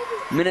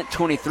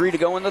 1:23 to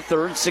go in the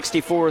third.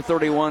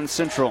 64-31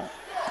 Central.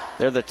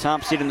 They're the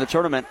top seed in the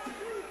tournament.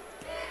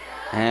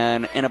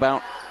 And in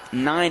about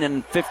 9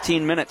 and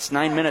 15 minutes,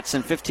 9 minutes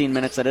and 15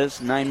 minutes, that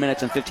is, 9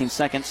 minutes and 15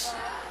 seconds.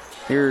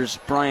 Here's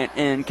Bryant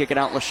in, kick it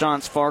out,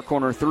 LaChance, far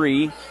corner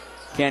three.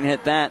 Can't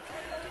hit that.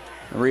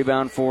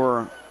 Rebound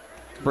for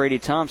Brady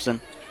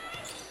Thompson.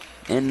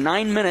 In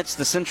 9 minutes,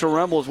 the Central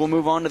Rebels will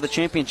move on to the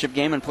championship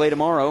game and play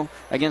tomorrow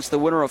against the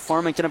winner of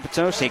Farmington and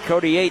Potosi.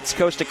 Cody Yates,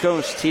 coast to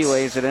coast. He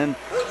lays it in.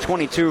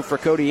 22 for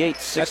Cody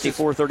Yates,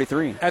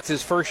 64-33. That's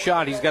his first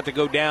shot. He's got to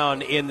go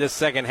down in this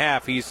second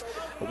half. He's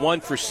 1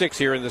 for 6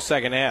 here in the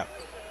second half.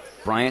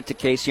 Bryant to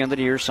Casey on the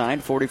near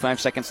side. 45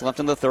 seconds left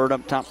in the third.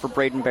 Up top for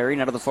Braden Berry.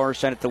 Now to the far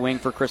side at the wing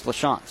for Chris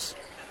LaChance.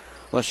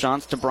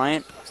 LaChance to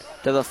Bryant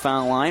to the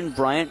foul line.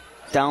 Bryant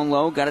down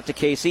low, got it to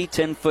Casey.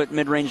 10-foot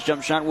mid-range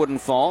jump shot wouldn't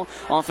fall.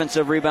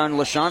 Offensive rebound,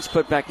 LaChance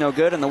put back no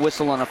good, and the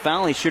whistle on a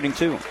foul. He's shooting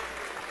 2.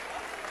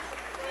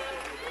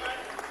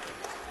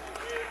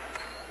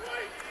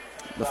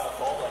 The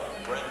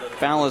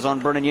foul is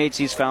on Brennan Yates.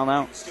 He's fouled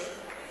out.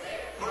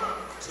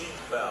 Team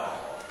foul.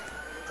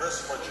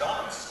 Chris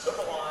LaChance to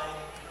the line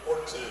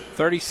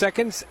 30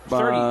 seconds.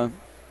 30.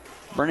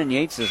 Brendan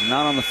Yates is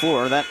not on the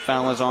floor. That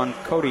foul is on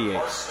Cody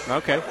Yates.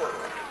 Okay.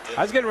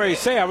 I was getting ready to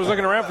say, I was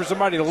looking around for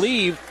somebody to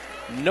leave.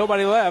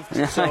 Nobody left.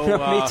 So, I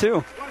know, me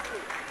too.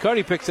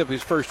 Cody picks up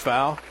his first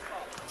foul.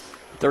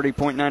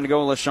 30.9 to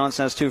go. LaChance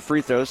has 2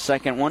 free throws.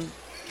 Second one,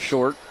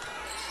 short.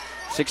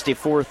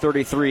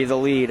 64-33, the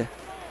lead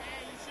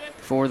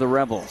for the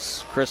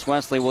Rebels. Chris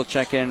Wesley will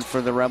check in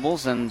for the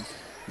Rebels, and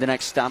the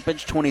next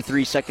stoppage,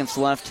 23 seconds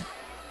left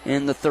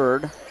in the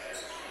third.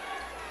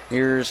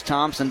 Here's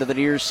Thompson to the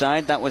near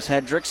side. That was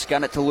Hendricks.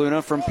 Got it to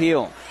Luna from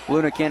Peel.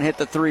 Luna can't hit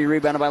the three.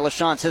 Rebounded by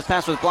LaChance. His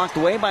pass was blocked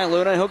away by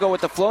Luna. He'll go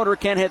with the floater.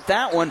 Can't hit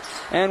that one.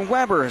 And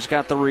Weber has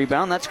got the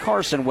rebound. That's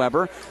Carson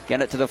Weber.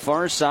 Get it to the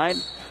far side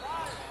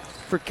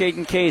for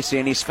Caden Casey,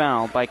 and he's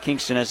fouled by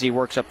Kingston as he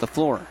works up the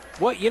floor.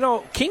 Well,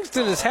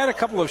 Kingston has had a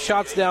couple of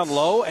shots down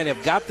low and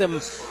have got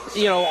them,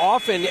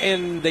 off,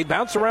 and they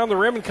bounce around the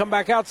rim and come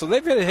back out. So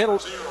they've hit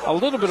a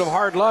little bit of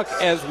hard luck,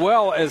 as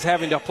well as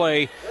having to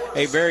play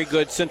a very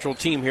good Central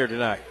team here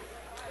tonight.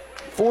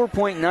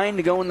 4.9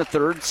 to go in the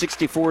third,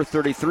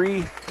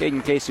 64-33.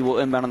 Caden Casey will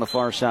inbound on the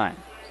far side.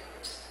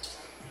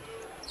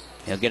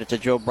 He'll get it to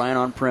Joe Bryant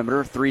on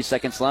perimeter. 3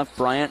 seconds left.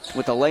 Bryant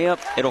with a layup.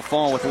 It'll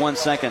fall with 1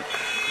 second.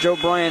 Joe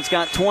Bryant's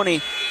got 20.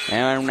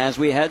 And as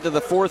we head to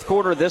the fourth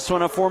quarter, this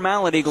one a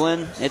formality,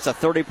 Glenn. It's a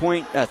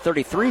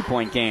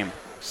 33-point game.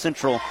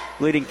 Central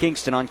leading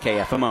Kingston on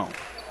KFMO.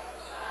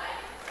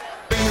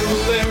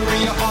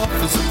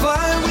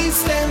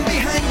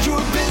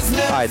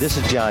 Hi, this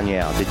is John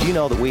Yao. Did you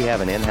know that we have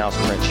an in-house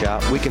print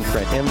shop? We can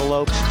print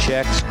envelopes,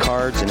 checks,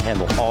 cards, and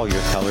handle all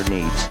your colored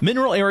needs.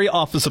 Mineral Area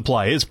Office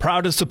Supply is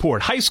proud to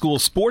support high school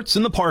sports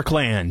in the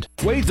Parkland.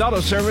 Wade's Auto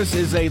Service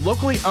is a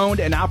locally owned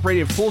and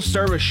operated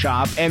full-service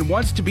shop and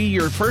wants to be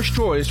your first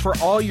choice for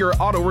all your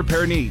auto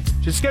repair needs.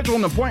 To schedule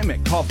an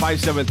appointment, call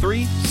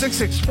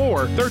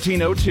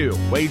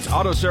 573-664-1302. Wade's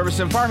Auto Service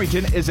in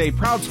Farmington is a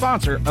proud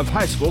sponsor of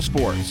high school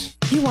sports.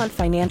 You want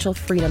financial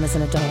freedom as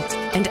an adult.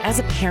 And as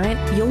a parent,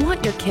 you'll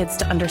want your kids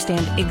to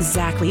understand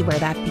exactly where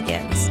that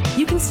begins.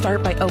 You can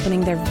start by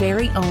opening their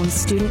very own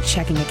student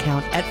checking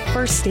account at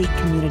First State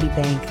Community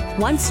Bank.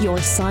 Once your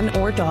son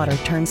or daughter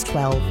turns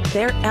 12,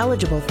 they're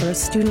eligible for a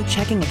student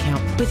checking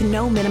account with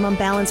no minimum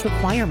balance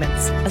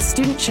requirements. A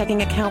student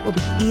checking account will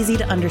be easy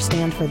to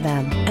understand for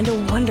them and a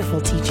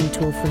wonderful teaching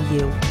tool for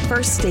you.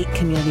 First State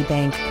Community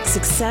Bank.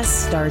 Success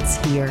starts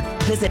here.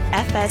 Visit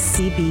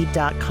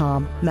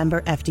fscb.com. Member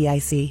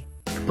FDIC.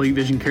 Complete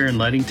Vision Care in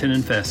Leadington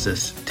and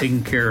Festus,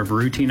 taking care of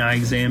routine eye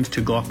exams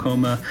to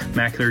glaucoma,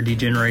 macular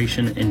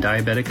degeneration, and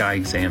diabetic eye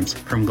exams,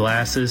 from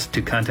glasses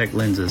to contact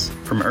lenses,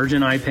 from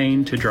urgent eye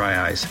pain to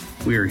dry eyes.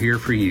 We are here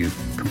for you.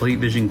 Complete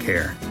Vision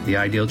Care, the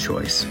ideal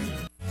choice.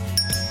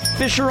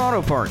 Fisher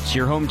Auto Parts,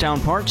 your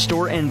hometown parts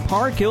store in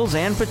Park Hills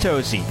and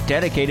Potosi,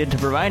 dedicated to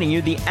providing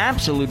you the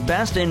absolute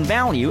best in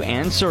value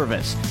and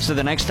service. So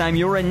the next time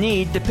you're in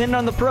need, depend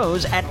on the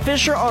pros at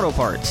Fisher Auto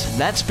Parts.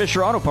 That's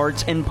Fisher Auto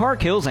Parts in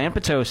Park Hills and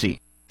Potosi.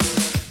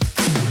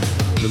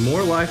 The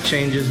more life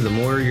changes, the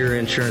more your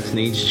insurance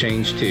needs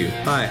change too.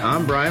 Hi,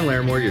 I'm Brian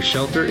Larimore, your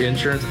shelter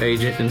insurance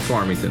agent in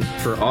Farmington.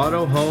 For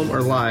auto, home,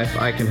 or life,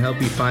 I can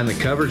help you find the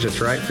coverage that's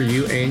right for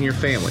you and your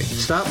family.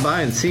 Stop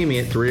by and see me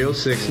at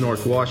 306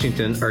 North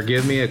Washington or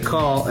give me a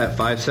call at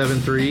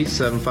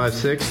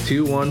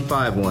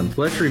 573-756-2151.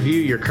 Let's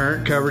review your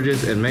current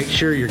coverages and make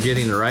sure you're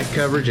getting the right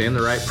coverage and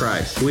the right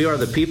price. We are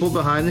the people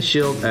behind the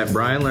shield at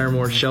Brian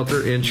Larimore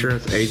Shelter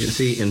Insurance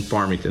Agency in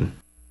Farmington.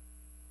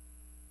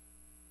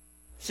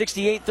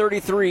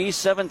 68-33,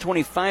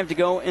 7:25 to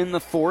go in the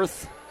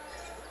fourth.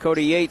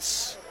 Cody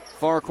Yates,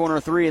 far corner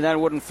three, that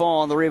wouldn't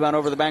fall. The rebound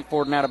over the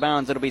backboard and out of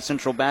bounds. It'll be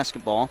Central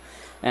basketball.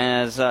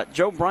 As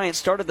Joe Bryant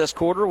started this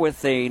quarter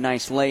with a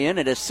nice lay-in.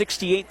 It is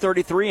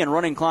 68-33 and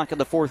running clock in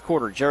the fourth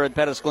quarter. Jared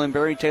Pettis, Glenn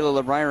Berry,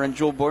 Taylor LeBrier, and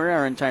Jewel Boyer,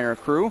 our entire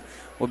crew,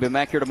 will be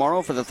back here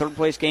tomorrow for the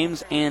third-place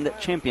games and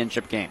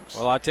championship games.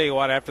 Well, I'll tell you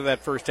what, after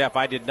that first half,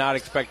 I did not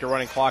expect a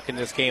running clock in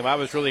this game. I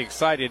was really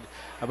excited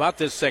about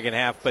this second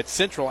half, but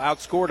Central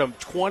outscored them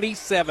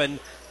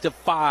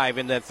 27-5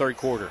 in that third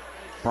quarter.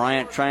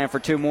 Bryant trying for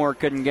two more,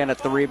 couldn't get it.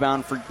 The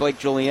rebound for Blake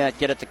Juliet,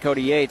 get it to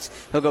Cody Yates.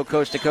 He'll go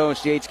coast to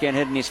coast. Yates can't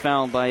hit, and he's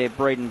fouled by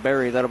Braden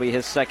Berry. That'll be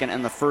his second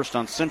and the first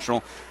on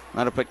Central.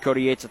 That'll put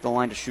Cody Yates at the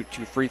line to shoot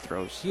 2 free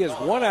throws. He has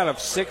 1 out of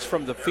 6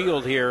 from the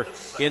field here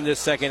in this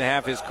second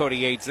half is Cody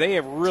Yates. They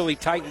have really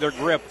tightened their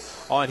grip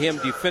on him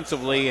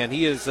defensively, and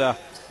he has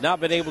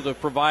not been able to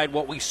provide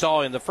what we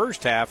saw in the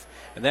first half,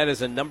 and that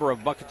is a number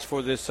of buckets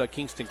for this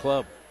Kingston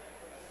club.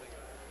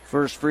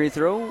 First free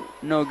throw,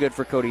 no good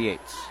for Cody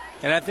Yates.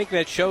 And I think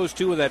that shows,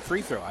 too, with that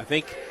free throw. I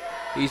think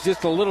he's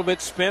just a little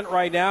bit spent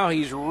right now.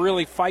 He's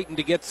really fighting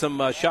to get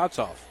some shots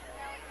off.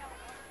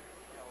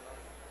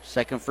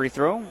 Second free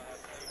throw.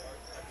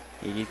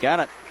 He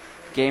got it.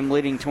 Game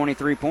leading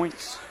 23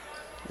 points.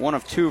 1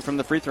 of 2 from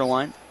the free throw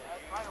line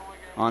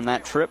on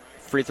that trip.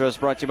 Free throws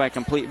brought to you by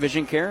Complete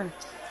Vision Care,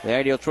 the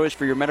ideal choice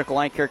for your medical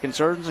eye care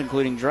concerns,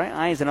 including dry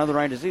eyes and other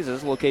eye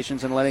diseases.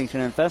 Locations in Leadington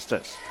and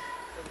Festus.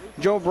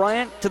 Joe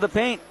Bryant to the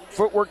paint.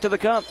 Footwork to the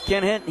cup.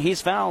 Can't hit.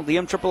 He's fouled. The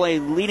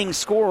MAAA leading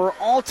scorer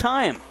all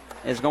time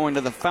is going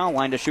to the foul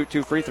line to shoot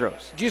 2 free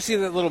throws. Did you see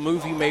that little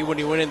move he made when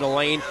he went in the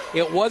lane?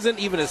 It wasn't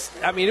even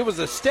it was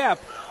a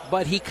step,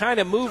 but he kind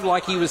of moved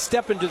like he was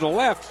stepping to the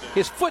left.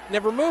 His foot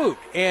never moved,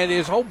 and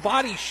his whole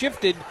body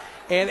shifted,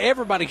 and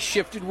everybody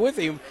shifted with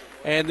him,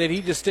 and then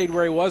he just stayed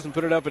where he was and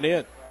put it up and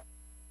in.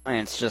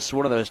 Bryant's just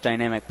one of those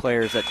dynamic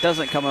players that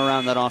doesn't come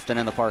around that often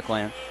in the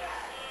Parkland.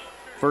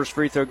 First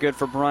free throw good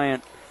for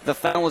Bryant. The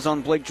foul is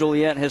on Blake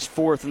Juliet, his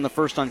 4th and the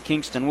first on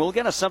Kingston. We'll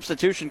get a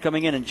substitution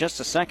coming in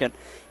just a second.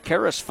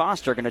 Karis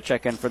Foster going to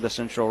check in for the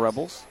Central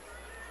Rebels.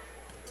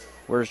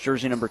 Where's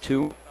jersey number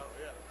 2?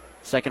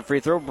 Second free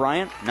throw,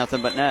 Bryant,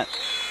 nothing but net.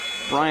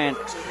 Bryant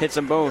hits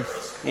them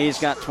both. He's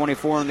got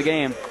 24 in the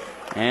game.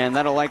 And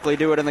that'll likely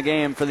do it in the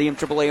game for the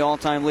MAAA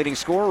all-time leading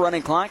scorer.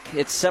 Running clock,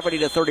 it's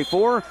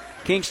 70-34.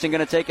 Kingston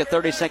going to take a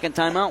 30-second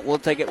timeout. We'll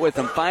take it with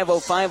them.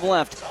 5:05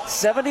 left,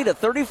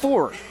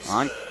 70-34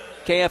 on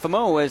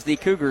KFMO as the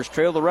Cougars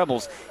trail the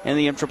Rebels in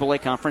the MAAA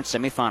Conference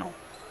semifinal.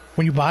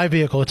 When you buy a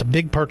vehicle, it's a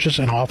big purchase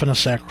and often a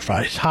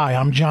sacrifice. Hi,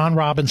 I'm John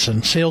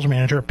Robinson, sales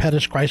manager at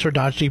Pettis Chrysler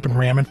Dodge Jeep and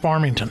Ram in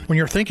Farmington. When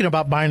you're thinking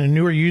about buying a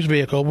new or used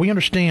vehicle, we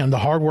understand the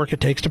hard work it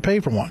takes to pay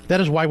for one.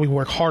 That is why we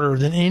work harder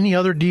than any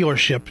other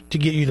dealership to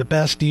get you the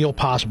best deal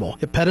possible.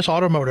 At Pettis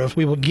Automotive,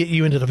 we will get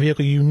you into the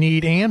vehicle you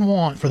need and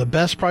want for the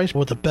best price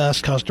with the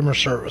best customer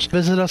service.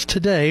 Visit us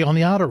today on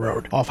the Outer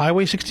Road off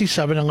Highway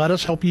 67 and let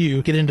us help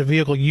you get into the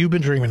vehicle you've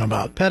been dreaming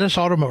about. Pettis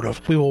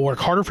Automotive, we will work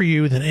harder for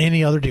you than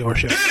any other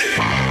dealership.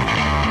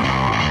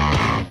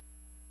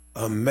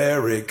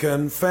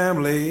 American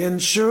Family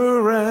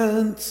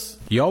Insurance.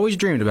 You always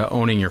dreamed about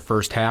owning your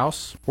first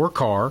house, or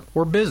car,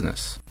 or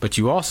business, but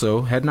you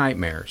also had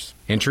nightmares.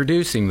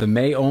 Introducing the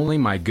May Only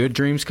My Good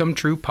Dreams Come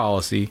True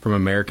policy from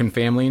American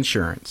Family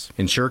Insurance.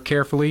 Insure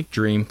carefully,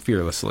 dream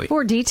fearlessly.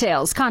 For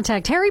details,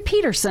 contact Harry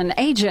Peterson,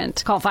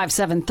 agent. Call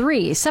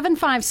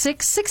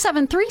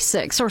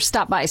 573-756-6736 or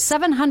stop by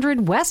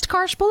 700 West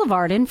Karsh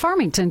Boulevard in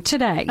Farmington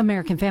today.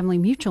 American Family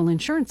Mutual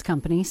Insurance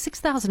Company,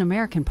 6000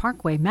 American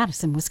Parkway,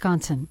 Madison,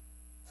 Wisconsin.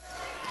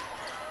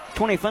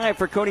 25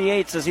 for Cody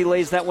Yates as he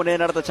lays that one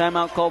in out of the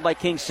timeout called by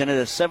Kingston. It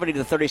is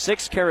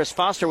 70-36. Karis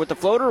Foster with the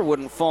floater.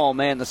 Wouldn't fall.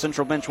 Man, the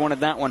Central bench wanted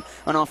that one.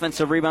 An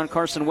offensive rebound.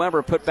 Carson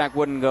Weber putback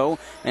wouldn't go.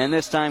 And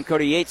this time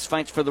Cody Yates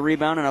fights for the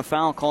rebound and a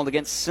foul called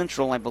against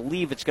Central. I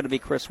believe it's going to be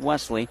Chris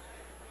Wesley.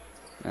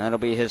 That'll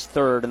be his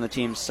 3rd and the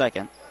team's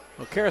 2nd.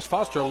 Well, Karis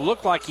Foster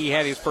looked like he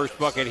had his first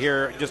bucket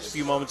here just a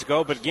few moments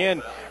ago, but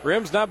again,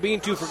 Rim's not being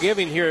too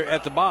forgiving here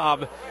at the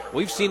Bob.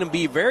 We've seen him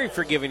be very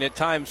forgiving at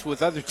times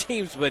with other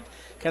teams, but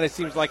kind of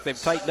seems like they've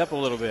tightened up a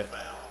little bit.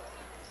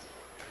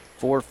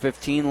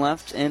 4:15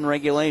 left in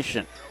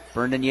regulation.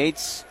 Brendan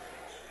Yates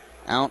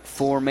out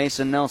for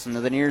Mason Nelson.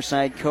 To the near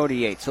side, Cody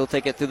Yates. He'll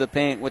take it through the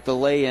paint with the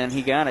lay-in.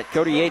 He got it.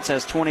 Cody Yates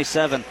has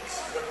 27.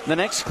 The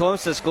next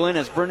closest, Glenn,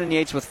 is Brendan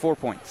Yates with 4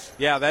 points.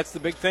 Yeah, that's the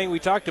big thing we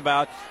talked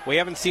about. We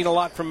haven't seen a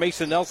lot from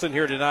Mason Nelson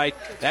here tonight.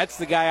 That's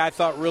the guy I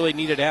thought really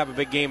needed to have a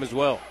big game as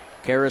well.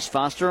 Karis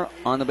Foster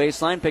on the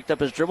baseline, picked up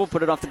his dribble,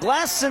 put it off the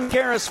glass, and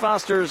Karis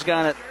Foster's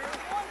got it.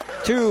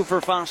 2 for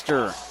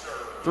Foster.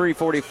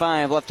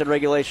 3:45 left in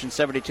regulation,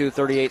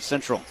 72-38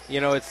 Central. You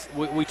know,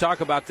 we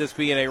talk about this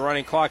being a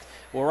running clock.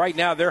 Well, right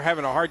now they're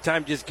having a hard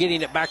time just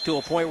getting it back to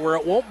a point where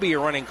it won't be a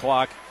running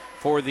clock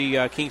for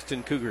the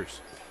Kingston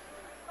Cougars.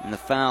 And the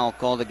foul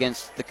called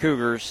against the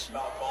Cougars.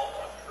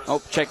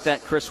 Oh, check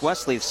that. Chris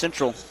Wesley,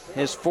 Central,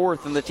 his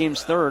 4th and the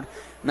team's 3rd.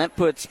 And that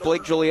puts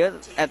Blake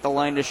Juliet at the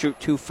line to shoot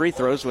 2 free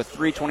throws with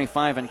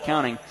 3:25 and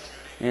counting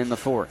in the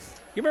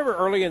 4th. You remember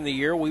early in the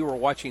year we were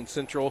watching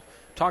Central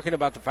talking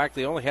about the fact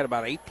they only had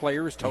about 8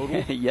 players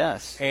total?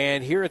 Yes.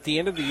 And here at the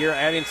end of the year,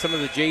 adding some of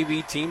the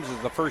JV teams as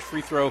the first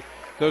free throw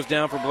goes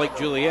down for Blake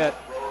Juliet.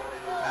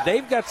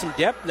 They've got some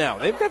depth now.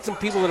 They've got some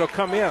people that will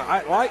come in.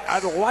 I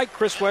like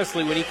Chris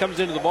Wesley when he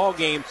comes into the ball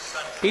game.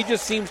 He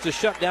just seems to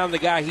shut down the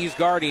guy he's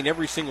guarding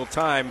every single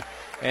time.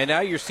 And now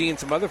you're seeing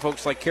some other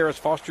folks like Karis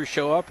Foster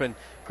show up, and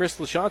Chris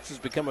LaChance has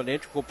become an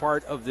integral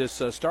part of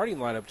this starting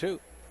lineup too.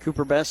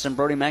 Cooper Best and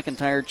Brody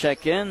McIntyre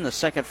check in. The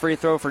second free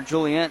throw for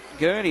Juliet,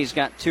 good. He's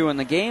got 2 in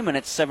the game, and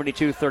it's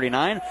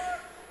 72-39.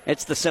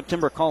 It's the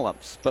September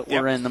call-ups, but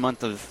we're in the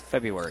month of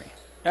February.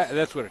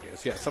 That's what it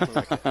is, yeah, something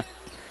like that.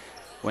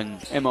 When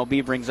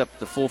MLB brings up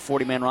the full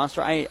 40-man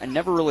roster, I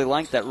never really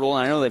liked that rule,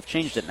 and I know they've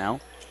changed it now.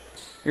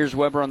 Here's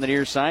Weber on the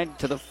near side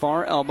to the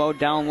far elbow,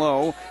 down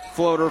low.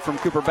 Floater from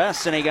Cooper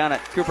Best, and he got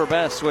it. Cooper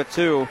Best with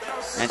 2.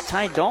 And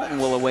Ty Dalton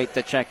will await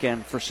the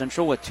check-in for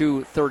Central with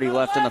 2:30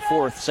 left in the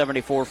 4th,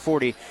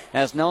 74-40.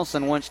 As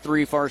Nelson wants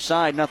 3 far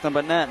side, nothing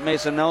but net.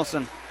 Mason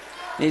Nelson,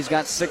 he's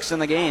got 6 in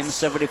the game,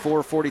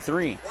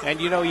 74-43.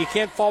 And, you know, you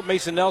can't fault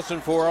Mason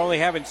Nelson for only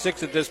having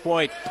 6 at this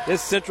point.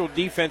 This Central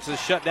defense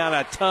has shut down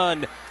a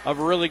ton of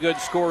really good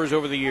scorers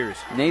over the years.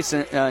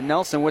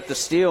 Nelson with the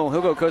steal.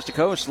 He'll go coast to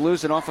coast,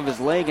 lose it off of his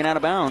leg and out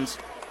of bounds.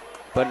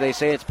 But they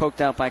say it's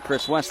poked out by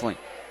Chris Wesley.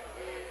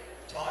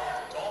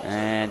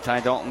 And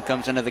Ty Dalton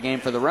comes into the game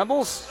for the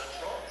Rebels.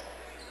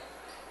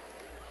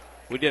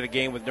 We did a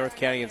game with North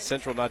County and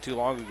Central not too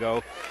long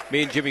ago,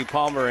 me and Jimmy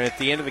Palmer, and at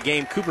the end of the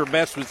game, Cooper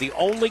Best was the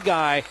only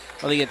guy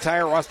on the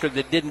entire roster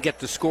that didn't get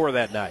the score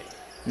that night.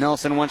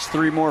 Nelson wants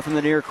 3 more from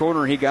the near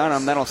corner. He got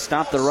them. That'll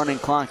stop the running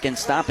clock in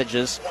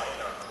stoppages.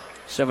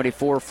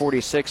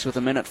 74-46 with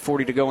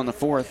 1:40 to go in the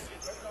fourth.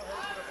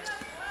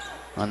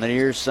 On the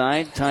near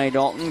side, Ty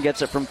Dalton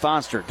gets it from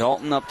Foster.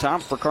 Dalton up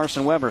top for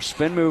Carson Weber.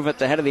 Spin move at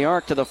the head of the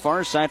arc to the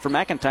far side for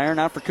McIntyre,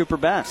 now for Cooper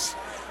Best.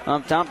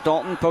 Up top,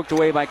 Dalton poked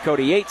away by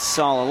Cody Yates,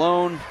 all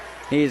alone.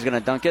 He's going to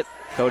dunk it.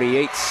 Cody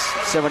Yates,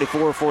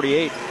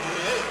 74-48.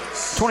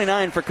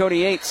 29 for Cody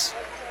Yates.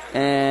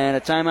 And a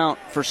timeout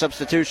for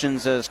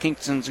substitutions as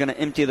Kingston's going to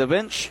empty the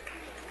bench.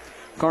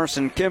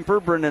 Carson Kemper,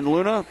 Brendan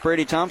Luna,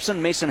 Brady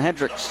Thompson, Mason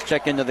Hendricks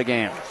check into the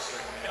game.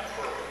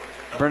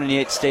 Brendan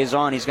Yates stays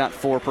on. He's got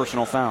 4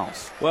 personal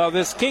fouls. Well,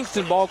 this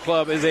Kingston ball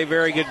club is a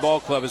very good ball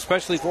club,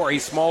 especially for a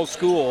small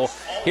school.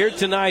 Here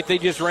tonight, they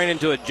just ran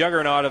into a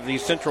juggernaut of the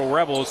Central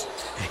Rebels,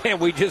 and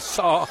we just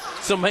saw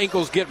some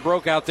ankles get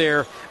broke out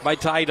there by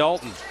Ty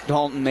Dalton.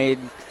 Dalton made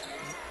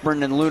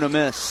Brendan Luna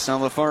miss. On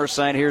the far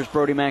side, here's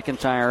Brody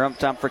McIntyre up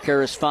top for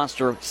Karis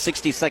Foster.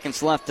 60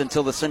 seconds left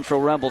until the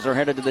Central Rebels are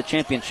headed to the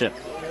championship.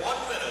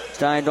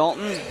 Ty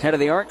Dalton, head of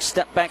the arc,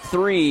 step back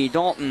 3.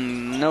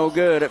 Dalton, no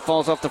good. It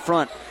falls off the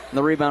front.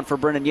 The rebound for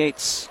Brendan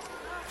Yates.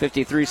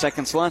 53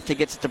 seconds left. He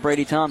gets it to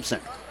Brady Thompson.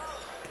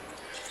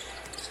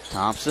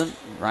 Thompson,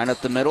 right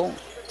up the middle,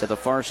 to the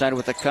far side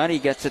with a cut. He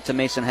gets it to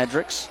Mason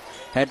Hendricks.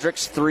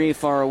 Hendricks, 3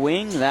 far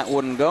wing. That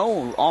wouldn't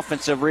go.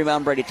 Offensive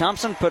rebound, Brady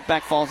Thompson. Put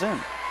back falls in.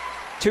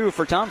 2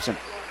 for Thompson.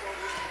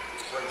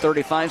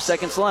 35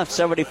 seconds left.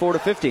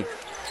 74-50.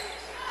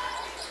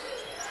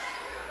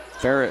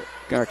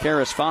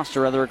 Karis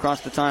Foster,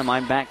 across the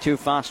timeline. Back to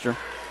Foster.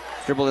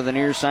 Dribble to the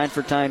near side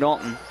for Ty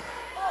Dalton.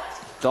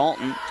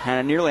 Dalton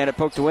nearly had it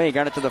poked away.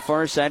 Got it to the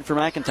far side for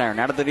McIntyre.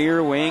 Now to the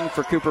near wing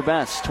for Cooper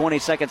Best. 20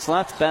 seconds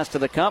left. Best to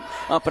the cup.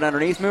 Up and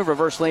underneath move.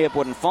 Reverse layup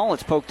wouldn't fall.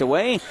 It's poked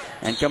away.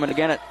 And coming to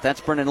get it,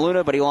 that's Brendan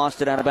Luna, but he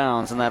lost it out of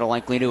bounds, and that'll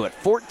likely do it.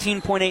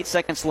 14.8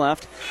 seconds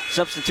left.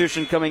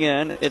 Substitution coming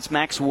in. It's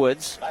Max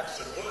Woods. A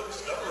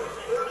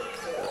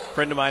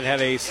friend of mine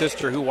had a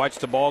sister who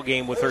watched a ball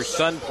game with her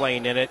son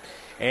playing in it,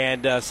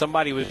 and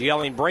somebody was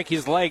yelling, break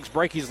his legs,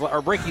 break his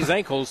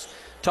ankles,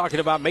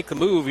 talking about make the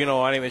move,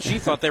 and she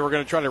thought they were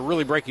going to try to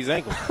really break his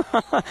ankle.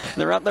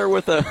 They're out there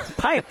with a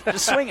pipe,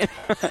 just swinging.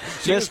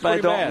 Missed by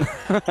Dalton.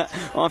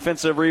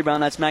 Offensive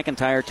rebound, that's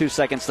McIntyre. 2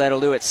 seconds, that'll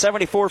do it.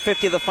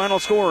 74-50 the final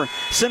score.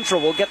 Central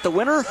will get the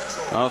winner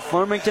of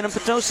Farmington and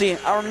Potosi.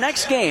 Our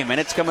next game, and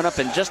it's coming up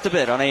in just a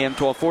bit on AM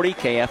 1240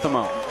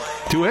 KFMO.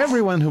 To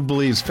everyone who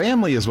believes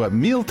family is what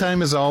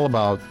mealtime is all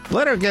about,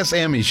 let our guest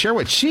Amy share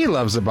what she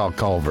loves about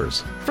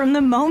Culver's. From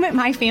the moment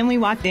my family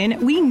walked in,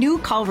 we knew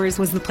Culver's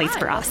was the place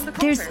for us.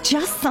 There's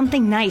just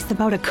something nice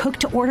about a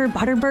cooked-to-order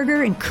butter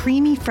burger and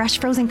creamy, fresh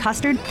frozen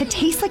custard that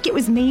tastes like it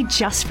was made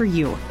just for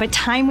you. But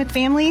time with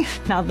family,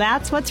 now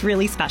that's what's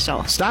really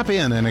special. Stop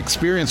in and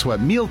experience what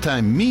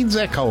mealtime means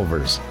at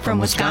Culver's. From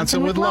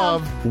Wisconsin with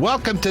love,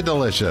 welcome to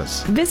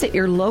Delicious. Visit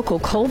your local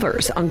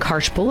Culver's on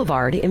Karsh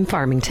Boulevard in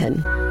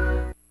Farmington.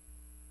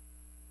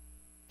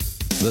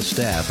 The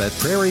staff at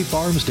Prairie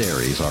Farms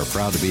Dairies are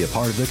proud to be a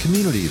part of the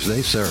communities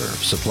they serve,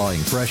 supplying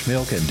fresh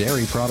milk and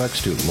dairy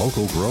products to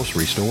local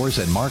grocery stores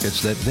and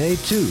markets that they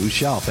too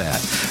shop at.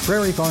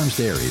 Prairie Farms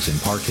Dairies in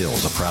Park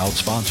Hills, a proud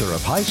sponsor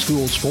of high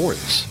school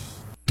sports.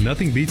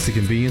 Nothing beats the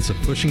convenience of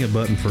pushing a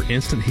button for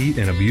instant heat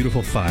and a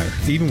beautiful fire,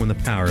 even when the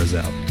power is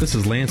out. This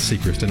is Lance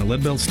Sechrist, and at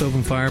Leadbelt Stove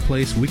and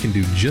Fireplace, we can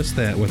do just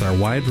that with our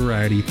wide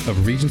variety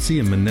of Regency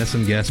and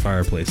Monessen gas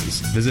fireplaces.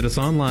 Visit us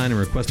online and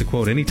request a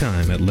quote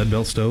anytime at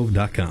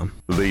leadbeltstove.com.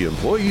 The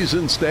employees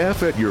and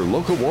staff at your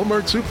local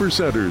Walmart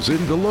Supercenters in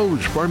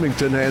Deloge,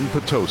 Farmington, and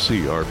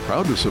Potosi are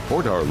proud to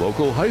support our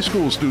local high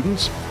school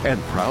students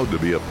and proud to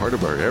be a part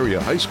of our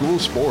area high school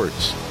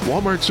sports.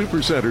 Walmart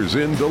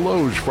Supercenters in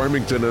Deloge,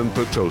 Farmington, and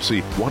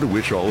Potosi want to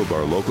wish all of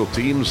our local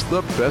teams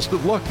the best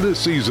of luck this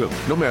season.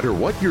 No matter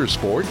what your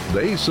sport,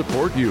 they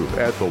support you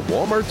at the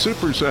Walmart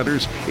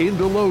Supercenters in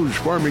Deloge,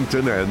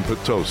 Farmington, and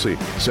Potosi.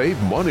 Save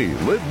money,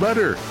 live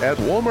better at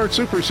Walmart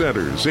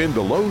Supercenters in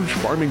Deloge,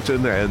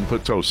 Farmington, and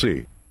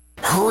Potosi.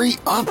 Hurry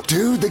up,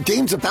 dude. The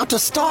game's about to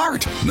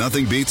start.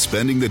 Nothing beats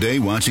spending the day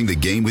watching the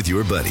game with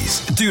your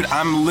buddies. Dude,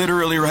 I'm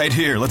literally right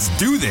here. Let's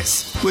do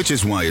this. Which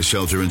is why a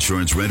shelter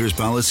insurance renter's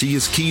policy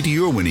is key to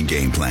your winning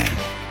game plan.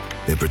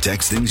 It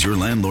protects things your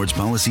landlord's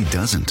policy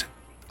doesn't.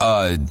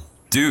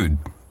 Dude,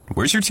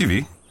 where's your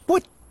TV?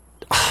 What?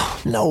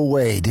 No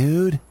way,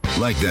 dude.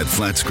 Like that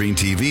flat screen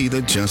TV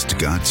that just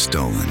got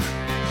stolen.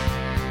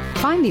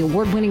 Find the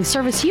award-winning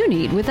service you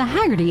need with the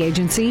Haggerty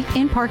Agency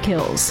in Park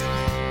Hills.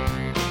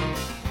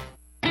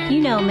 You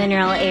know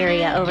Mineral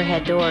Area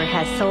Overhead Door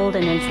has sold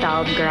and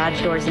installed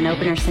garage doors and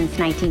openers since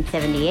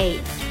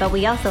 1978, but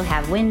we also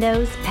have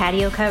windows,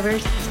 patio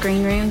covers,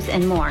 screen rooms,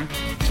 and more.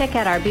 Check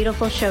out our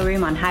beautiful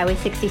showroom on Highway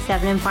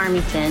 67 in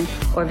Farmington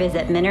or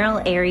visit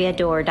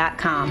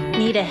mineralareadoor.com.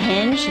 Need a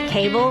hinge,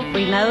 cable,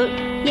 remote,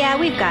 Yeah,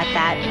 we've got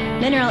that.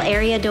 Mineral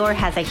Area Door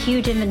has a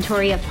huge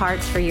inventory of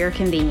parts for your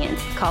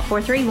convenience. Call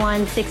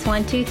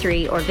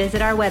 431-6123 or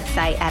visit our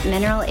website at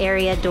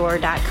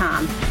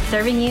mineralareadoor.com.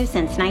 Serving you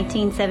since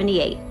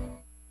 1978.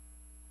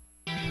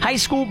 High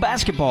school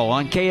basketball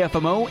on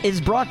KFMO is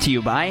brought to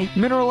you by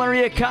Mineral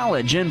Area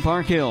College in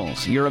Park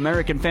Hills, your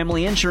American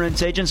Family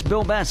Insurance agents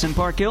Bill Bess in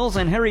Park Hills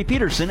and Harry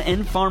Peterson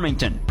in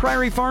Farmington,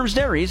 Prairie Farms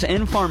Dairies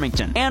in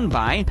Farmington, and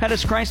by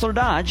Pettis Chrysler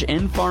Dodge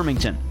in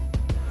Farmington.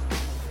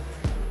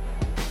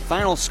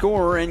 Final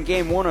score in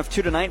Game 1 of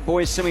 2 tonight,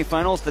 boys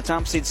semifinals. The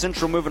top seed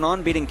Central moving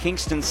on, beating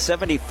Kingston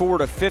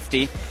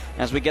 74-50.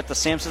 As we get the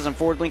Samsons and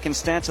Ford Lincoln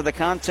stats of the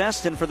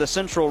contest, and for the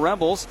Central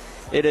Rebels,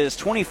 it is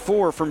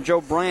 24 from Joe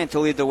Bryant to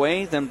lead the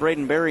way. Then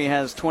Braden Berry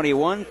has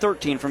 21,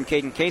 13 from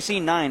Caden Casey,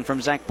 9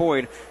 from Zach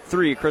Boyd,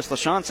 3 Chris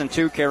LaChance, and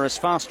 2 Karis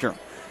Foster.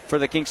 For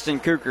the Kingston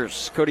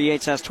Cougars, Cody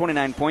Yates has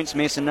 29 points,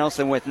 Mason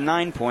Nelson with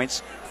 9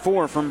 points,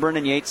 4 from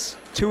Brendan Yates,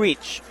 2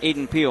 each.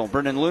 Aiden Peel,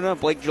 Brendan Luna,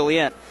 Blake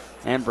Juliet,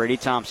 and Brady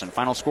Thompson.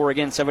 Final score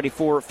again,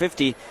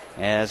 74-50,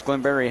 as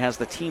Glenn Berry has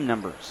the team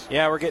numbers.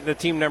 Yeah, we're getting the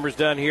team numbers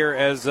done here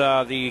as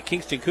the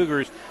Kingston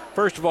Cougars,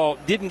 first of all,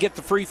 didn't get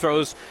the free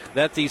throws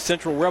that the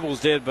Central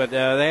Rebels did, but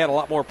they had a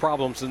lot more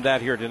problems than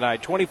that here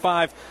tonight.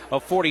 25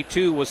 of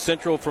 42 was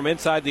Central from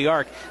inside the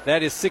arc.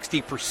 That is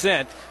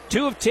 60%.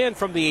 2 of 10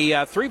 from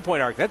the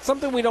three-point arc. That's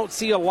something we don't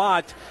see a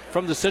lot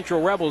from the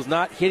Central Rebels,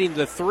 not hitting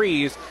the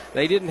threes.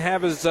 They didn't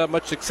have as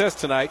much success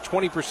tonight.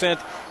 20%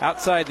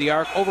 outside the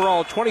arc.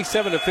 Overall,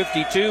 27 of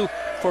 52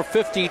 for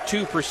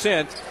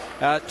 52%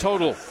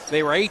 total.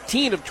 They were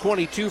 18 of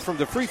 22 from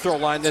the free throw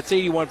line. That's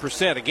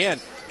 81%. Again,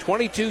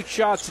 22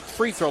 shots at the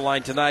free throw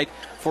line tonight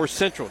for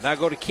Central. Now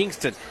go to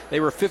Kingston. They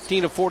were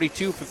 15 of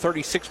 42 for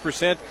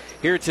 36%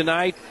 here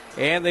tonight,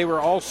 and they were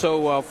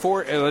also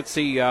 4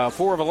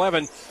 of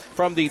 11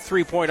 from the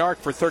three-point arc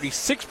for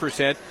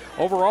 36%.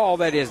 Overall,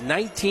 that is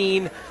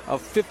 19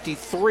 of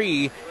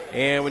 53,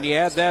 and when you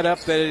add that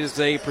up, that is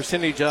a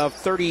percentage of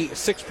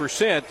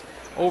 36%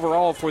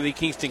 overall for the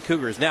Kingston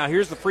Cougars. Now,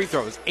 here's the free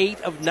throws, 8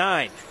 of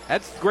 9.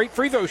 That's great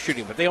free throw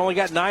shooting, but they only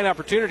got 9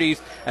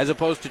 opportunities as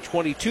opposed to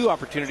 22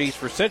 opportunities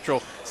for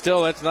Central.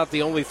 Still, that's not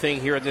the only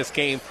thing here in this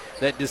game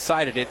that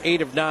decided it.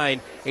 8 of 9,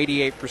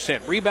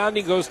 88%.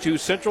 Rebounding goes to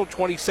Central,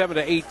 27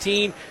 to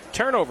 18.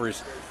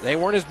 Turnovers, they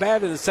weren't as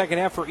bad in the second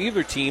half for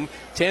either team.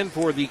 10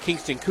 for the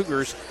Kingston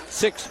Cougars,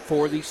 6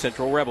 for the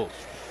Central Rebels.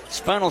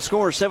 Final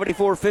score,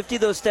 74-50.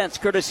 Those stats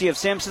courtesy of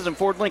Samson's and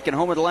Ford Lincoln,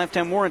 home of the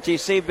lifetime warranty.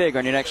 Save big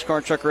on your next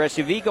car, truck, or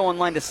SUV. Go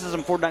online to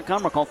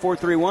SamsonFord.com or call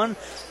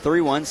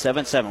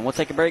 431-3177. We'll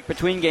take a break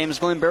between games.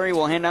 Glenn Berry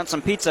will hand out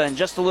some pizza in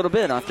just a little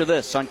bit after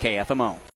this on KFMO.